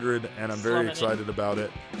 100, and I'm very excited about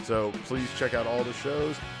it. So please check out all the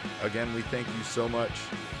shows. Again, we thank you so much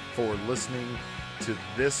for listening to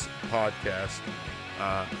this podcast.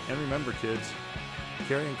 And remember, kids,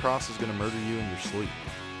 carrying cross is going to murder you in your sleep.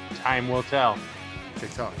 Time will tell.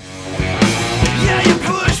 TikTok. Yeah, you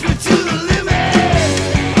push me to the limit,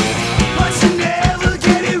 but you never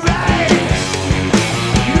get it right.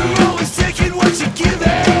 You're always taking what you're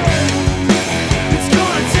giving. It's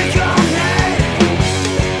gonna take all night.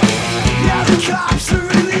 Yeah, the cops are